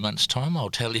in a few months' time, I'll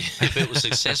tell you if it was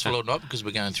successful or not, because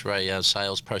we're going through a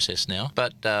sales process now.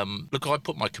 But look, I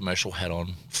put my commercial hat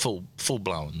on full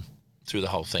blown through the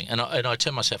whole thing, and I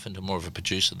turned myself into more of a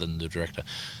producer than the director.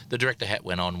 The director hat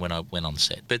went on when I went on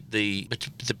set, but the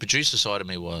producer side of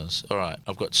me was, all right,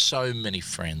 I've got so many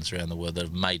friends around the world that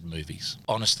have made movies.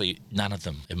 Honestly, none of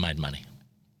them have made money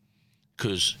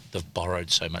because they've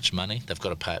borrowed so much money, they've got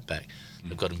to pay it back.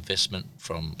 They've got investment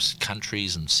from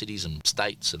countries and cities and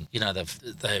states, and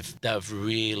they've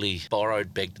really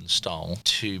borrowed, begged, and stole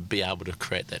to be able to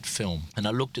create that film. And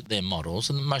I looked at their models,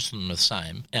 and most of them are the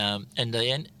same. And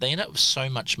they end up with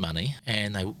so much money,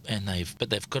 but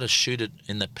they've got to shoot it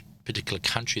in the particular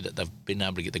country that they've been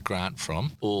able to get the grant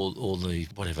from, or the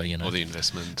whatever, you know. Or the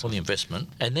investment. Or the investment.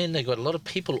 And then they've got a lot of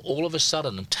people all of a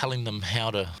sudden telling them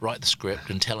how to write the script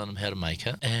and telling them how to make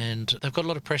it. And they've got a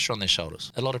lot of pressure on their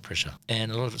shoulders, a lot of pressure.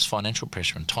 And a lot of it's financial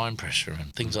pressure and time pressure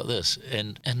and things like this.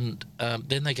 And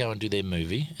then they go and do their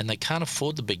movie, and they can't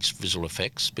afford the big visual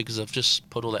effects because they've just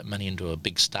put all that money into a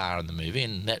big star in the movie,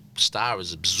 and that star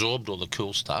has absorbed all the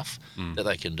cool stuff that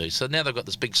they can do. So now they've got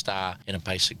this big star in a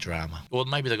basic drama. Or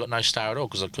maybe they've got no star at all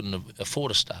because they couldn't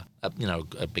afford a star,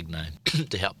 a big name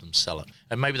to help them sell it.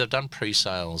 And maybe they've done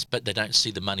pre-sales, but they don't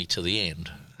see the money till the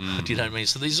end. Do you know what I mean?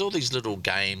 So there's all these little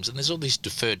games, and there's all these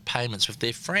deferred payments with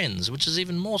their friends, which is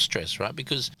even more stress, right?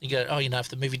 Because you go, if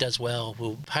the movie does well,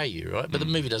 we'll pay you, right? But the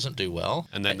movie doesn't do well.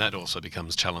 And then that also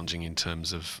becomes challenging in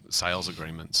terms of sales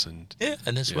agreements and... Yeah,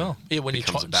 and as well. Yeah, when you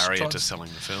becomes a barrier to selling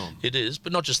the film. It is,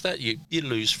 but not just that, you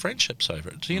lose friendships over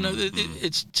it. So,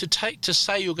 it's to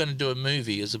say you're going to do a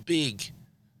movie is a big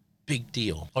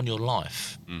deal on your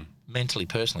life. Mentally,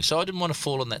 personally. So I didn't want to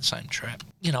fall in that same trap.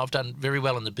 I've done very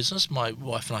well in the business. My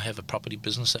wife and I have a property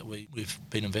business that we've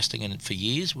been investing in for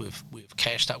years. We've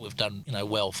cashed up. We've done,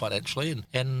 well financially.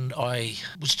 And I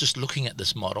was just looking at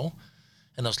this model,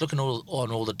 and I was looking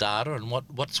on all the data and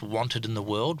what's wanted in the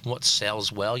world, what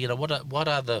sells well. What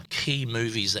are the key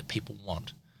movies that people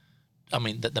want? I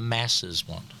mean, that the masses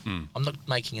want. I'm not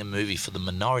making a movie for the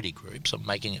minority groups. I'm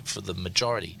making it for the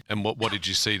majority. And what did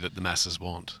you see that the masses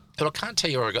want? But I can't tell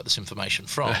you where I got this information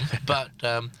from. but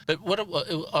what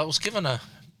I was given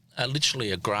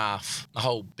literally a graph, a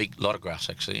whole big lot of graphs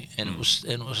actually, and it was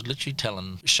literally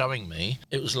showing me.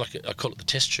 It was like I call it the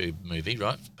test tube movie,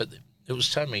 right? But it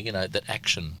was telling me, that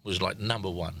action was like number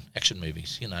one. Action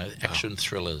movies, action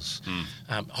thrillers,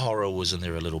 horror was in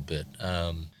there a little bit.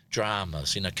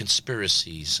 Dramas,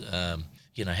 conspiracies,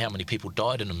 how many people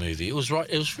died in a movie. It was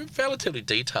relatively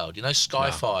detailed,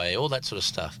 sci-fi, all that sort of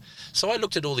stuff. So I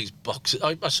looked at all these boxes.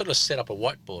 I sort of set up a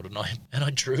whiteboard and I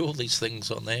drew all these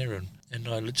things on there and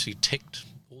I literally ticked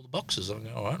all the boxes. I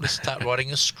go, all right, let's start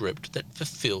writing a script that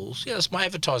fulfills. Yeah, that's my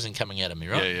advertising coming out of me,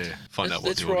 right? Yeah. Find out what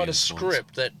let's the write a audience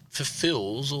script that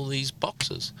fulfills all these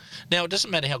boxes. Now, it doesn't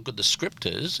matter how good the script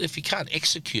is if you can't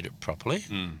execute it properly.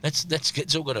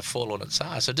 It's all got to fall on its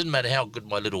ass. It didn't matter how good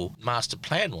my little master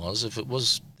plan was. If I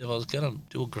was going to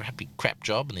do a crap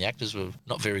job and the actors were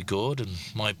not very good and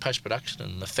my post-production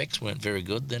and effects weren't very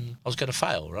good, then I was going to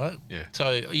fail, right? Yeah. So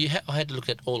I had to look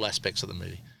at all aspects of the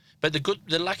movie. But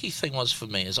the lucky thing was for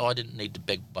me is I didn't need to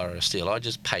beg, borrow, or steal. I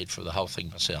just paid for the whole thing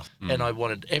myself. And I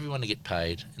wanted everyone to get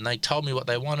paid. And they told me what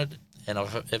they wanted. And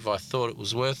if I thought it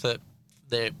was worth it,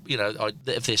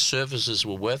 if their services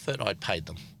were worth it, I'd paid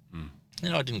them.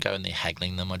 I didn't go in there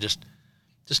haggling them. I just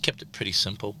kept it pretty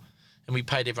simple. And we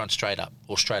paid everyone straight up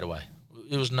or straight away.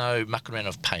 There was no mucking around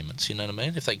of payments, you know what I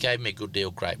mean? If they gave me a good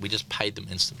deal, great. We just paid them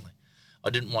instantly.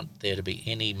 I didn't want there to be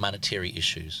any monetary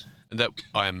issues. And that,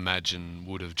 I imagine,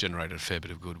 would have generated a fair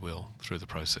bit of goodwill through the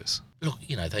process. Look,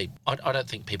 I don't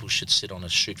think people should sit on a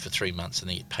shoot for 3 months and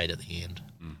then get paid at the end,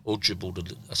 or dribble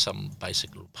to some basic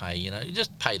little pay. You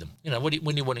just pay them.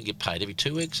 When you want to get paid, every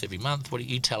 2 weeks, every month. What do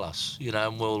you tell us?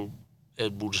 And we'll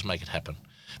just make it happen.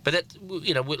 But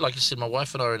that, like I said, my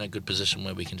wife and I are in a good position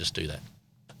where we can just do that.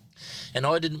 And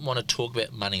I didn't want to talk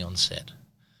about money on set.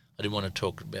 I didn't want to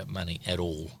talk about money at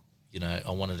all.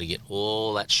 I wanted to get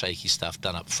all that shaky stuff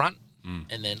done up front,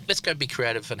 and then let's go be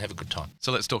creative and have a good time.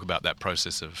 So let's talk about that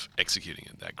process of executing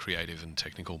it, that creative and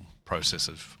technical process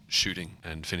of shooting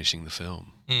and finishing the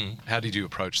film. How did you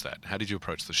approach that? How did you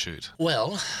approach the shoot?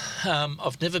 Well,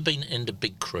 I've never been into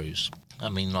big crews. I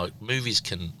mean, like, movies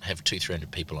can have 200-300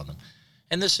 people on them.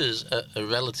 And this is a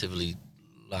relatively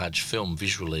large film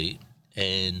visually,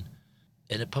 and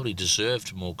it probably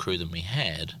deserved more crew than we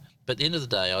had. But at the end of the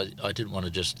day, I didn't want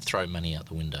to just throw money out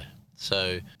the window.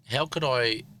 So how could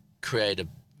I create a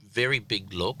very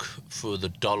big look for the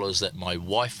dollars that my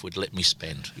wife would let me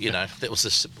spend? That was the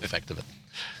simple fact of it.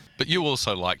 But you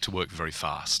also like to work very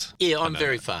fast. Yeah, I'm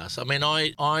very fast. I mean,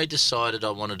 I decided I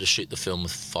wanted to shoot the film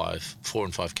with 4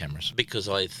 and 5 cameras because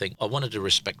I think I wanted to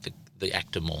respect the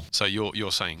actor more. So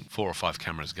you're saying 4 or 5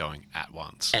 cameras going at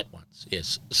once? At once,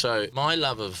 yes. So my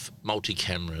love of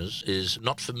multi-cameras is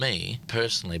not for me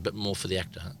personally, but more for the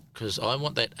actor, because I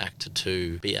want that actor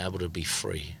to be able to be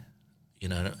free.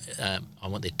 I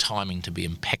want their timing to be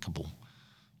impeccable.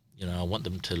 I want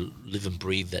them to live and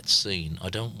breathe that scene. I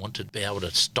don't want to be able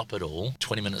to stop it all.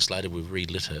 20 minutes later, we've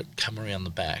relit it, come around the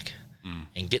back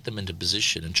and get them into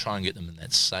position and try and get them in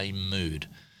that same mood.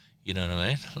 You know what I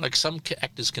mean? Like, some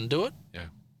actors can do it. Yeah.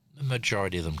 The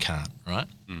majority of them can't, right?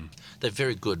 They're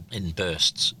very good in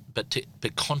bursts,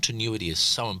 but continuity is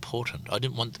so important. I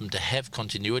didn't want them to have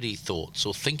continuity thoughts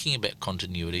or thinking about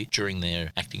continuity during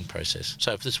their acting process.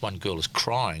 So if this one girl is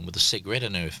crying with a cigarette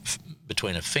in her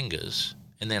between her fingers,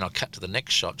 and then I cut to the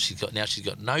next shot. She's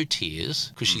got no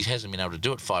tears because she hasn't been able to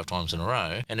do it 5 times in a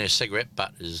row, and her cigarette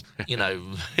butt is,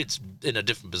 it's in a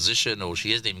different position, or she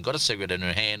hasn't even got a cigarette in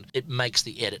her hand. It makes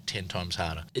the edit 10 times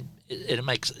harder. It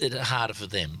makes it harder for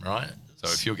them, right?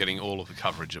 So if you're getting all of the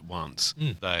coverage at once,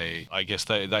 they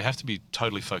have to be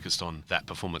totally focused on that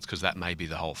performance, because that may be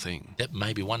the whole thing. That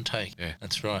may be one take. Yeah.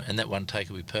 That's right. And that one take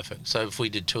will be perfect. So if we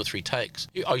did 2 or 3 takes,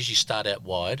 I usually start out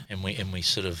wide, and we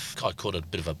sort of, I call it a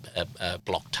bit of a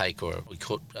block take, or we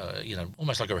call it,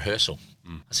 almost like a rehearsal.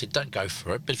 I said, don't go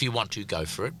for it, but if you want to, go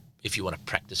for it. If you want to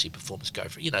practice your performance, go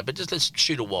for it, but just let's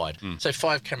shoot a wide. So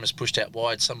 5 cameras pushed out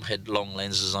wide, some had long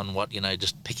lenses on,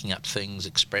 just picking up things,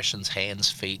 expressions, hands,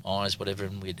 feet, eyes, whatever,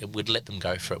 and we'd let them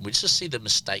go for it. We'd just see the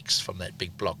mistakes from that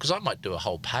big block, because I might do a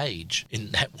whole page in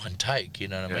that one take, you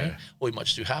know what I mean? Or we might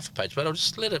just do half a page, but I'll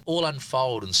just let it all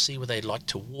unfold and see where they'd like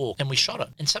to walk, and we shot it.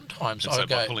 And sometimes so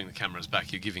by pulling the cameras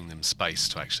back, you're giving them space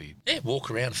to actually... Yeah, walk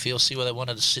around, feel, see where they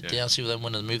wanted to sit down, see where they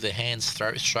wanted to move their hands,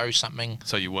 throw something.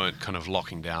 So you weren't kind of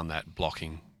locking down that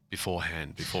blocking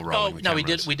beforehand, before rolling the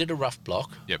cameras? we did a rough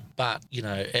block. Yep. But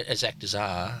as actors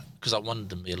are, because I wanted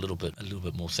them to be a little bit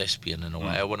more thespian in a way.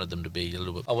 I wanted them to be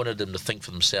I wanted them to think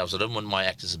for themselves. I didn't want my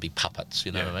actors to be puppets,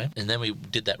 you know what I mean? And then we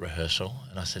did that rehearsal,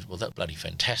 and I said, well, that's bloody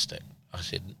fantastic. I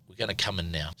said, we're going to come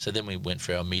in now. So then we went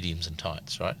for our mediums and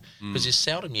tights, right? Because there's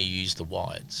seldom you use the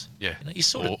wides. Yeah. You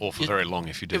sort of, or for very long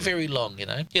if you do. Very long,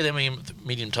 Yeah, then we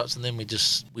medium tights, and then we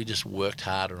just worked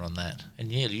harder on that. And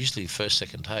usually first,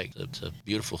 second take, it's a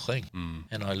beautiful thing.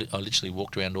 And I literally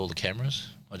walked around all the cameras.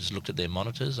 I just looked at their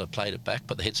monitors. I played it back,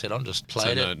 put the headset on, just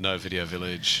played it. No Video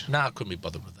Village. No, I couldn't be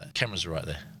bothered with that. Cameras are right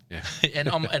there. Yeah. and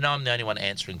I'm the only one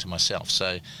answering to myself.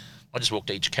 So I just walked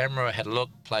to each camera, I had a look,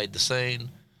 played the scene.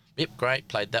 Yep, great,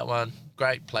 played that one.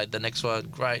 Great, played the next one.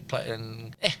 Great,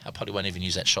 and I probably won't even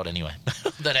use that shot anyway,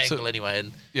 that angle anyway.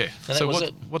 And yeah. So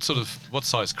what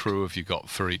size crew have you got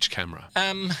for each camera?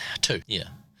 2. Yeah.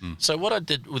 So what I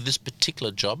did with this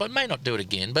particular job, I may not do it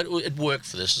again, but it worked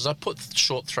for this, is I put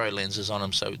short throw lenses on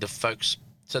them so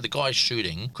the guy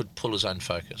shooting could pull his own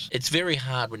focus. It's very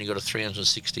hard when you've got a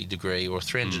 360 degree or a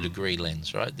 300 degree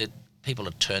lens, right? People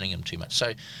are turning them too much.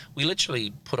 So we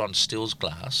literally put on stills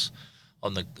glass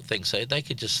on the thing, so they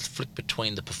could just flick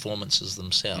between the performances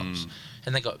themselves.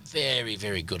 And they got very,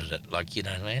 very good at it, like, you know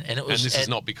what I mean? And this is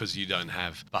not because you don't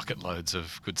have bucket loads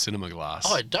of good cinema glass.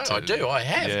 Oh, I do. I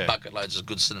have bucket loads of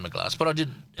good cinema glass, but I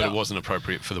didn't... But it wasn't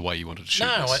appropriate for the way you wanted to shoot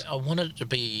this. I wanted it to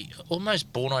be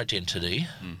almost Bourne Identity,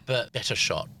 but better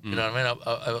shot. You know what I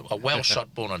mean? A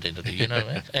well-shot Bourne Identity, you know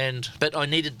what I mean? But I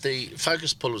needed the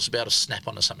focus pullers to be able to snap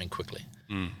onto something quickly.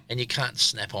 And you can't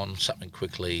snap on something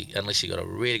quickly unless you've got a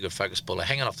really good focus puller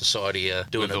hanging off the side of you,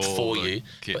 doing it for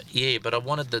you. But I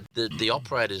wanted the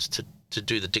operators to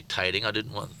do the dictating. I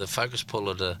didn't want the focus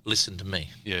puller to listen to me.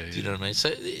 Yeah. Do you know what I mean? So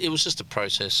it was just a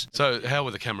process. So how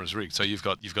were the cameras rigged? So you've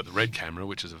got the red camera,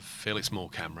 which is a fairly small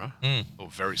camera, or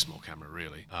very small camera,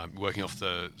 really, working off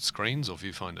the screens or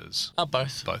viewfinders?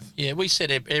 Both. Both. Yeah, we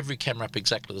set every camera up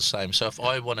exactly the same. So if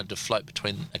I wanted to float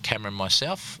between a camera and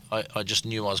myself, I just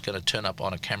knew I was going to turn up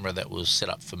on a camera that was set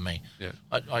up for me. Yeah.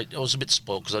 I was a bit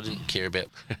spoiled because I didn't care about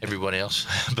everyone else,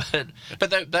 but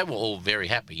they were all very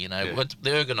happy. You know, the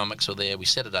ergonomics were there. We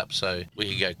set it up so we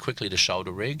could go quickly to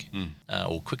shoulder rig,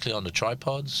 or quickly on the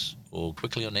tripods, or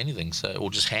quickly on anything. So,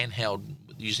 or just handheld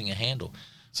using a handle.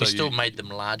 So we still made them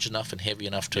large enough and heavy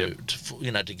enough to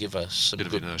give us some a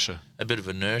bit of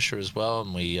inertia as well.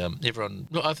 And we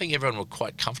I think everyone were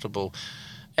quite comfortable.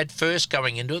 At first,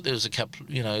 going into it, there was a couple,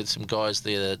 some guys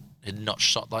there that had not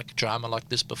shot like drama like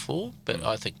this before. But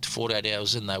I think 48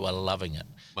 hours in, they were loving it.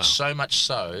 Wow. So much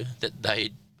so that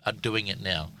they are doing it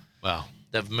now. Wow.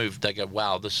 They've moved. They go,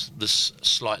 wow, this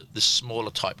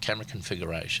smaller type camera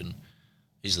configuration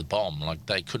is the bomb. Like,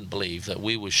 they couldn't believe that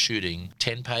we were shooting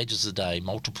 10 pages a day,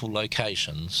 multiple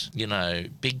locations,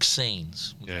 big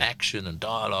scenes, action and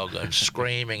dialogue and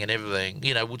screaming and everything,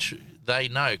 which they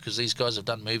know because these guys have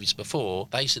done movies before.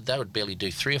 They said they would barely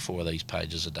do 3 or 4 of these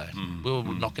pages a day. We were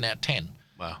knocking out 10.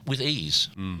 Wow. With ease.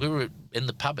 We were in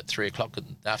the pub at 3 o'clock in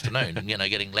the afternoon,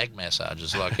 getting leg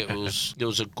massages. Like, it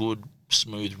was a good,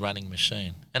 smooth running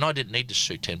machine. And I didn't need to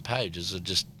shoot 10 pages. It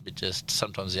just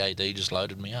sometimes the AD just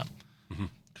loaded me up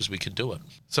because we could do it.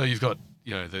 So you've got,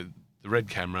 the red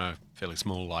camera, fairly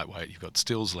small, lightweight. You've got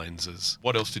stills lenses.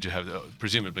 What else did you have?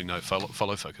 Presumably no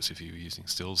follow focus if you were using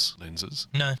stills lenses.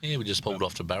 No, yeah, we just pulled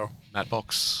off the barrel. Matte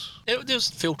box. There was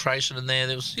filtration in there.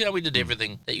 There was, we did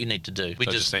everything that you need to do. We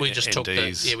So just took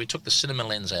NDs. we took the cinema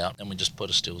lens out and we just put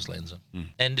a stills lens in.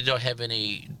 And did I have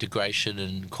any degradation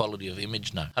in quality of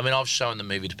image? No. I mean, I've shown the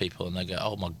movie to people and they go,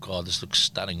 "Oh my God, this looks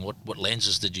stunning. What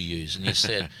lenses did you use?" And you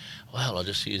said, "Well, I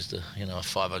just used a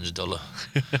 $500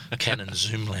 Canon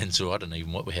zoom lens, or I don't know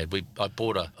even what we had. I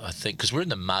bought I think because we're in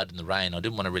the mud and the rain, I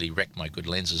didn't want to really wreck my good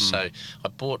lenses, so I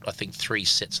bought I think 3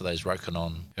 sets of those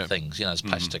Rokinon things, those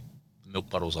plastic milk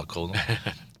bottles I call them.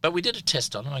 But we did a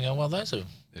test on them. I go, well, those are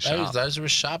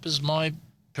as sharp as my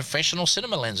professional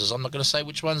cinema lenses. I'm not going to say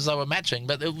which ones they were matching,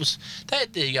 but they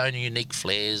had their own unique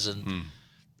flares and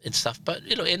stuff. But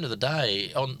at the end of the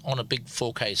day, on a big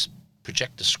 4K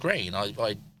projector screen,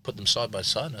 I put them side by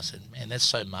side and I said, man, that's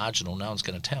so marginal, no one's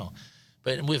going to tell.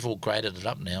 But we've all graded it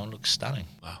up now and it looks stunning.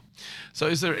 Wow. So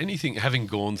is there anything, having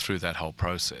gone through that whole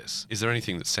process, is there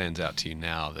anything that stands out to you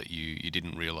now that you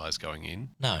didn't realise going in?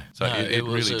 No. So no, it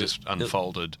really just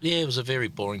unfolded? It was a very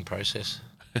boring process.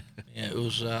 Yeah, it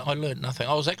was. I learned nothing.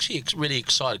 I was actually really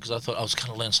excited because I thought I was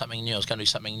going to learn something new. I was going to do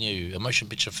something new, a motion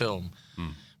picture film.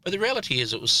 But the reality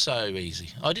is it was so easy.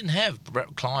 I didn't have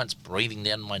clients breathing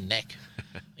down my neck,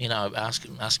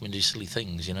 asking me to do silly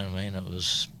things, you know what I mean? It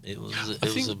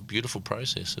was a beautiful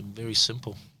process and very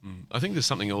simple. I think there's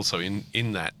something also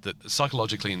in that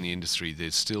psychologically in the industry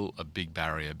there's still a big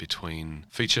barrier between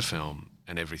feature film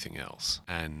and everything else.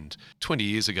 And 20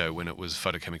 years ago when it was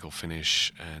photochemical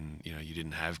finish and, you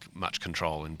didn't have much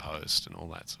control in post and all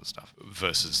that sort of stuff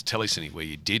versus telecine where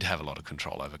you did have a lot of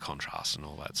control over contrast and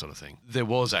all that sort of thing. There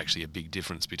was actually a big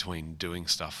difference between doing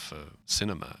stuff for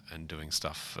cinema and doing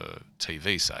stuff for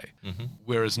TV, say. Mm-hmm.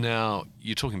 Whereas now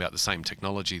you're talking about the same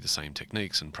technology, the same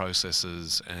techniques and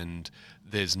processes, and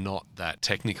there's not that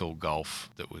technical gulf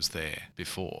that was there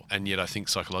before. And yet I think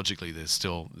psychologically there's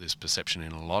still this perception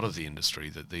in a lot of the industry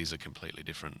that these are completely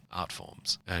different art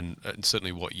forms. And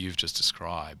certainly what you've just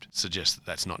described suggests that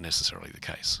that's not necessarily the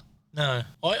case. No,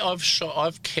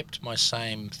 I've kept my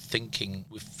same thinking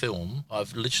with film.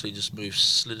 I've literally just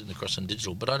slid it across in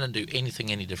digital, but I don't do anything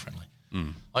any differently.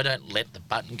 I don't let the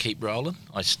button keep rolling.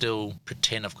 I still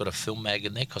pretend I've got a film mag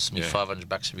in there, costing me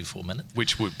 $500 every 4 minutes.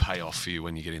 Which would pay off for you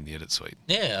when you get in the edit suite.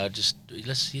 Yeah,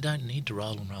 you don't need to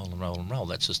roll and roll and roll and roll.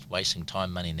 That's just wasting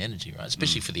time, money and energy, right?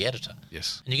 Especially for the editor.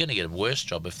 Yes. And you're going to get a worse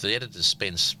job if the editor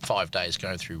spends 5 days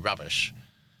going through rubbish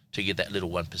to get that little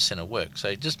 1% of work.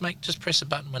 So just press a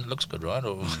button when it looks good, right?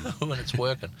 Or when it's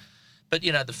working. But,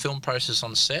 the film process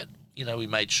on set, we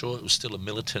made sure it was still a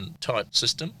militant type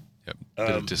system. Yep,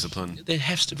 bit of discipline. There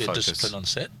has to be focus. a discipline on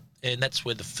set, and that's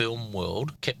where the film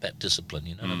world kept that discipline.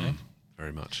 You know what I mean?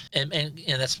 Very much. And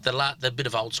that's the bit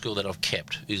of old school that I've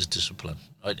kept is discipline.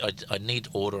 I need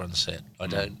order on set. I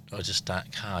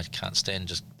can't stand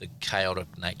just the chaotic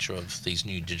nature of these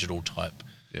new digital type.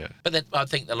 Yeah. But I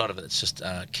think a lot of it's just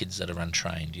kids that are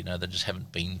untrained. They just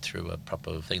haven't been through a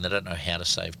proper thing. They don't know how to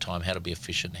save time, how to be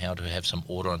efficient, how to have some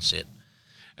order on set.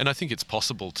 And I think it's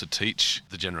possible to teach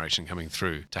the generation coming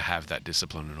through to have that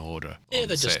discipline and order. Yeah,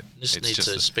 they just need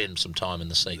to spend some time in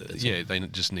the seat. They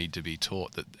just need to be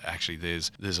taught that actually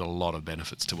there's a lot of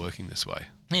benefits to working this way.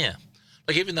 Yeah.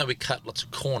 Like, even though we cut lots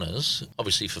of corners,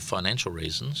 obviously for financial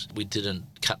reasons, we didn't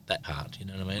cut that part, you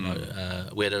know what I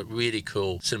mean? We had a really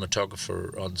cool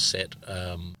cinematographer on set,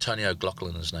 Tony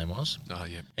O'Loughlin his name was. Oh,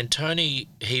 yeah. And Tony,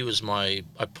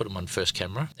 I put him on first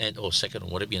camera, or second or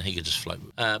whatever, he could just float.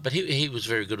 But he was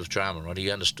very good with drama, right? He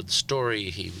understood the story,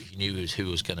 he knew who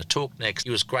was going to talk next.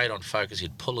 He was great on focus,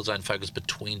 he'd pull his own focus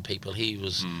between people. He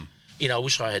was... I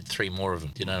wish I had 3 more of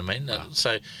them, you know what I mean? Wow.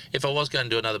 So if I was going to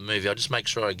do another movie, I'd just make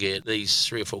sure I get these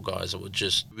 3 or 4 guys that were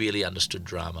just really understood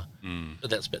drama.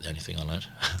 But that's about the only thing I learned.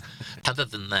 Other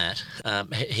than that,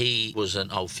 he was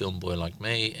an old film boy like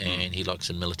me, and he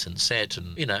likes a militant set,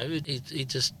 and,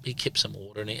 he kept some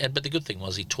order. But the good thing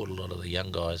was he taught a lot of the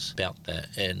young guys about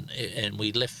that. And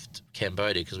we left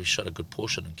Cambodia, because we shot a good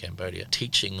portion in Cambodia,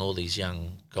 teaching all these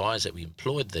young guys that we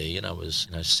employed there, was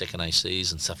second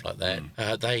ACs and stuff like that.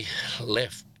 They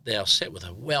left our set with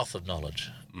a wealth of knowledge.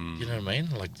 You know what I mean?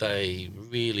 Like, they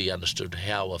really understood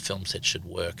how a film set should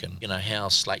work, and how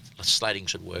slating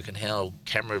should work, and how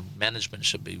camera management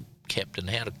should be kept, and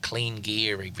how to clean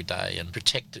gear every day and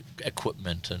protect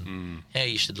equipment, and how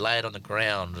you should lay it on the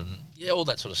ground, and all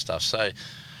that sort of stuff. So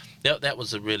that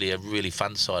was a really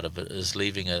fun side of it, is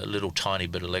leaving a little tiny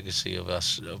bit of legacy of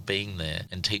us of being there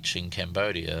and teaching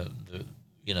Cambodia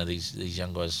you know, these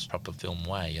young guys proper film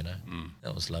way, you know.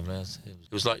 That was lovely.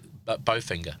 It was like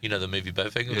Bowfinger, you know, the movie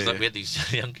Bowfinger. It was like we had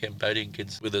these young Cambodian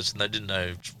kids with us, and they didn't know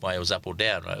which way it was up or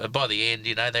down, right? But by the end,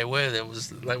 you know, they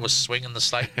were swinging the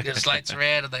slates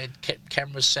around, and they had kept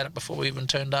cameras set up before we even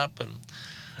turned up, and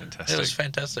Fantastic. it was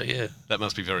fantastic. Yeah, That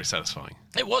must be very satisfying.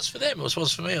 it was for them. It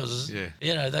was for me. It was, Yeah.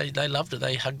 you know, they loved it.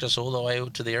 They hugged us all the way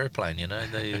to the airplane. You know,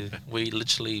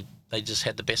 they just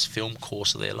had the best film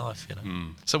course of their life. You know.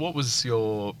 So what was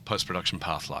your post-production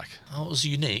path like? Oh, it was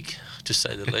unique, to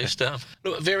say the least.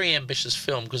 Look, a very ambitious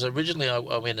film, because originally I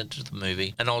went into the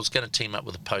movie and I was going to team up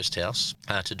with a post house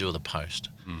to do the post.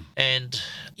 And,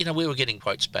 you know, we were getting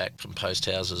quotes back from post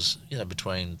houses, you know,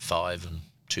 between $5 and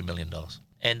 $2 million.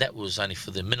 And that was only for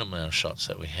the minimum amount of shots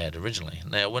that we had originally.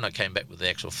 Now, when I came back with the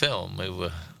actual film,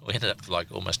 we ended up with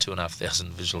like almost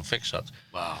 2,500 visual effects shots.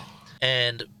 Wow.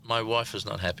 And my wife was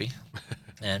not happy.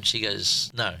 And she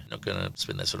goes, no, not going to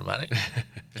spend that sort of money.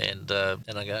 And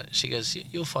I go, she goes,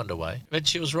 you'll find a way. And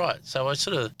she was right. So I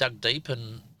sort of dug deep,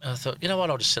 and I thought, you know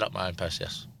what, I'll just set up my own post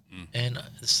house. And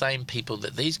the same people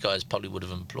that these guys probably would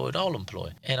have employed, I'll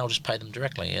employ, and I'll just pay them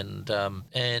directly.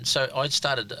 And so I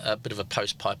started a bit of a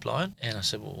post pipeline, and I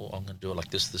said, well, I'm going to do it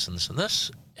like this, this, and this, and this.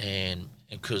 And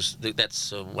because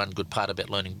that's one good part about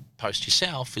learning post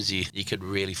yourself is you could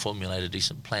really formulate a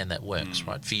decent plan that works,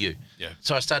 right, for you. Yeah.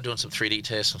 So I started doing some 3D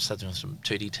tests, I started doing some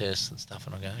 2D tests and stuff,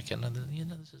 and I go, okay, no, you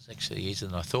know, this is actually easier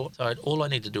than I thought. So all I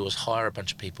need to do is hire a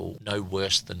bunch of people no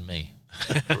worse than me,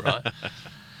 right?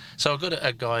 So I got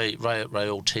a guy,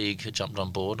 Raul Teague, who jumped on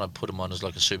board, and I put him on as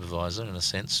like a supervisor in a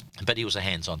sense. But he was a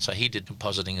hands-on, so he did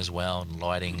compositing as well and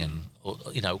lighting and,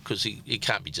 you know, because he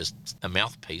can't be just a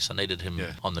mouthpiece. I needed him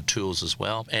on the tools as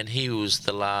well. And he was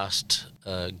the last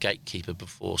gatekeeper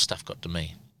before stuff got to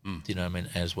me. Do you know what I mean,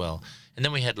 as well. And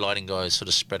then we had lighting guys sort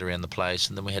of spread around the place,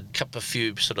 and then we had a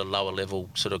few sort of lower level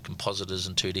sort of compositors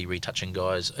and 2D retouching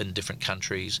guys in different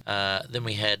countries. Then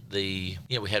we had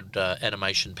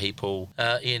animation people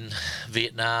in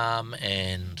Vietnam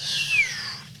and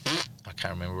I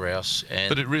can't remember where else. And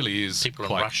But it really is people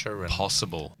quite in Russia and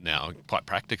possible now, quite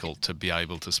practical to be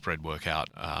able to spread work out,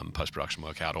 post-production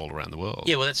work out all around the world.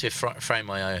 Yeah, well, that's where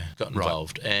Frame.io got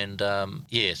involved. Right. And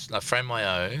yes, like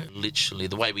Frame.io, literally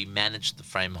the way we managed the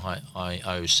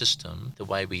Frame.io system, the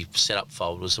way we set up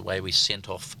folders, the way we sent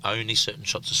off only certain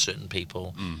shots to certain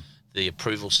people, the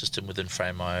approval system within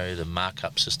Frame.io, the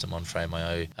markup system on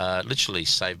Frame.io, literally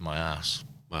saved my ass.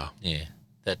 Wow. Yeah.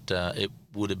 That it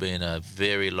would have been a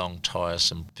very long,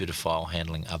 tiresome bit of file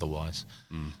handling otherwise.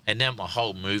 And now my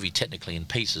whole movie, technically in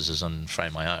pieces, is on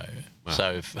Frame.io. Wow.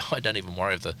 So if I don't even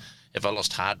worry if I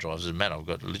lost hard drives, it doesn't matter. I've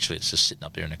got literally, it's just sitting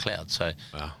up there in the cloud. So,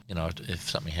 you know, if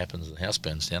something happens and the house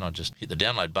burns down, I just hit the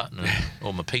download button and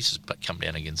all my pieces come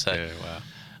down again. So, yeah, wow.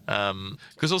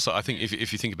 Because also, I think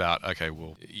if you think about, okay,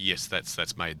 well, yes,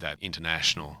 that's made that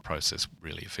international process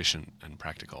really efficient and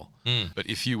practical. But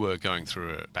if you were going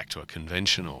through back to a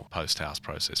conventional post-house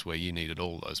process where you needed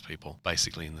all those people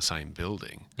basically in the same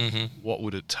building, what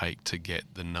would it take to get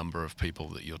the number of people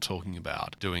that you're talking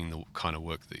about doing the kind of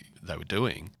work that they were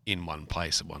doing in one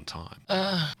place at one time?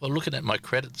 Well, looking at my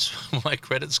credits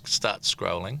start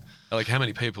scrolling. Like, how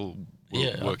many people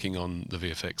were working on the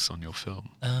VFX on your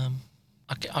film?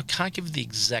 I can't give the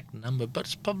exact number, but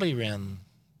it's probably around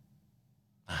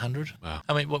 100. Wow.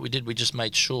 I mean, what we did, we just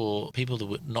made sure people that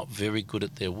were not very good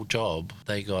at their job,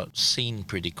 they got seen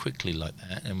pretty quickly like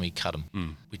that, and we cut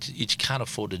them. You can't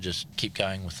afford to just keep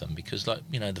going with them because, like,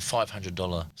 you know, the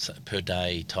 $500 per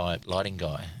day type lighting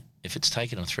guy, if it's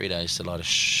taken him 3 days to light a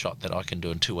shot that I can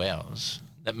do in 2 hours,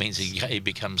 that means he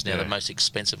becomes now the most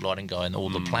expensive lighting guy in all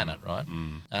the planet, right?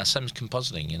 Same as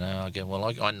compositing, you know. I go,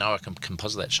 well, I know I can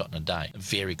composite that shot in a day. A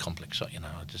very complex shot, you know.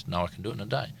 I just know I can do it in a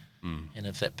day. And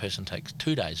if that person takes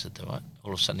 2 days to do it,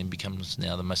 all of a sudden he becomes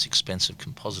now the most expensive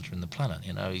compositor in the planet.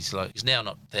 You know, he's now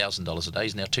not $1,000 a day,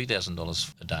 he's now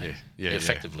 $2,000 a day,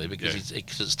 effectively, because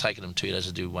it's taken him 2 days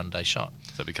to do 1 day shot.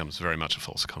 So it becomes very much a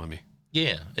false economy.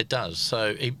 Yeah, it does.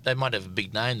 So they might have a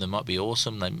big name, they might be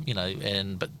awesome,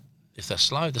 but if they're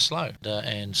slow, they're slow.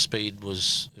 And speed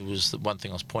was the one thing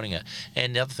I was pointing at.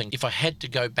 And the other thing, if I had to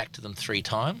go back to them 3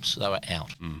 times, they were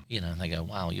out. You know, and they go,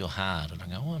 wow, you're hard. And I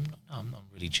go, well, I'm not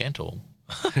really gentle.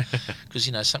 Because,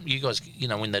 you know, you guys, you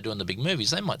know, when they're doing the big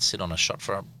movies, they might sit on a shot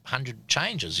for 100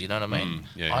 changes, you know what I mean?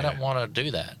 I don't want to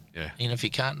do that. Yeah. You know, if you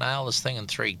can't nail this thing in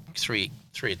three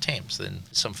attempts, then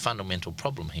there's some fundamental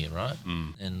problem here, right?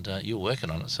 And you're working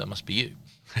on it, so it must be you.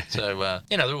 So,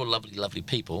 you know, they're all lovely, lovely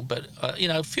people, but, you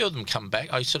know, a few of them come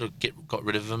back. I sort of got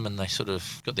rid of them, and they sort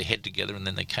of got their head together, and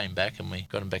then they came back, and we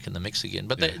got them back in the mix again.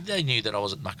 But they knew that I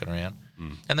wasn't mucking around.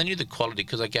 And they knew the quality,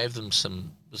 because I gave them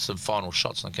some final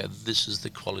shots, and okay, this is the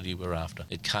quality we're after.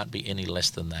 It can't be any less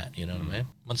than that, you know what I mean?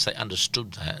 Once they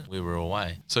understood that, we were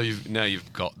away. So now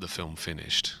you've got the film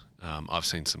finished. I've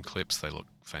seen some clips. They look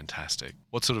fantastic.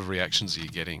 What sort of reactions are you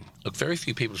getting? Look, very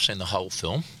few people have seen the whole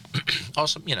film.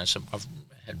 I've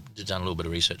done a little bit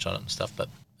of research on it and stuff, but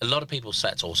a lot of people say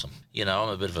it's awesome. You know, I'm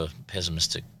a bit of a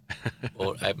pessimistic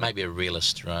or maybe a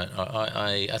realist, right?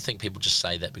 I think people just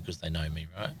say that because they know me,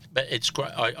 right? But it's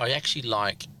great. I actually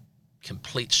like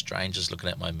complete strangers looking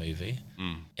at my movie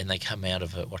and they come out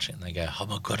of it watching it and they go, oh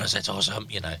my goodness, that's awesome.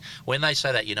 You know, when they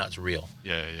say that, you know it's real.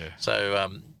 Yeah. So,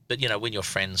 but, you know, when your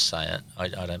friends say it,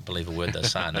 I don't believe a word they're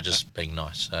saying. They're just being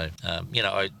nice. So, you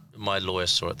know, my lawyer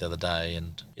saw it the other day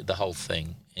and the whole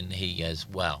thing, and he goes,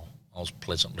 wow. I was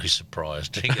pleasantly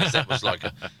surprised. He goes, it was like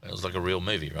a real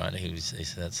movie, right? He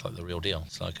said, that's like the real deal.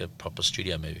 It's like a proper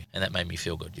studio movie. And that made me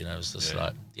feel good, you know. It's just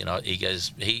like, you know, he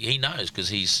goes, he knows, because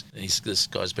this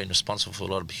guy's been responsible for a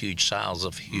lot of huge sales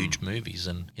of huge movies.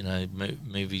 And, you know,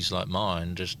 movies like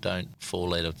mine just don't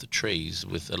fall out of the trees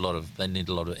they need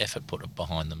a lot of effort put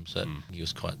behind them. So he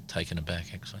was quite taken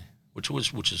aback, actually. Which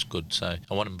is good. So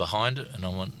I want him behind it, and I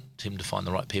want him to find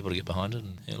the right people to get behind it,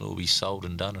 and it'll all be sold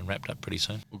and done and wrapped up pretty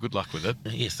soon. Well, good luck with it.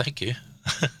 Yeah, thank you.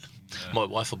 My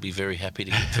wife will be very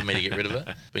happy for me to get rid of it.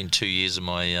 It's been 2 years of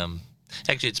my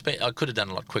actually I could have done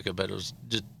a lot quicker, but it was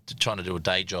just trying to do a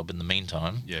day job in the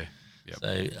meantime. Yeah. Yep.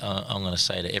 So I'm going to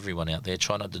say to everyone out there,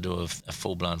 try not to do a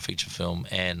full-blown feature film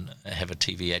and have a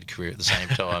TV ad career at the same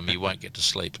time. You won't get to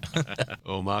sleep.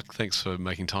 Well, Mark, thanks for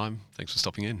making time. Thanks for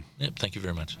stopping in. Yep, thank you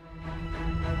very much.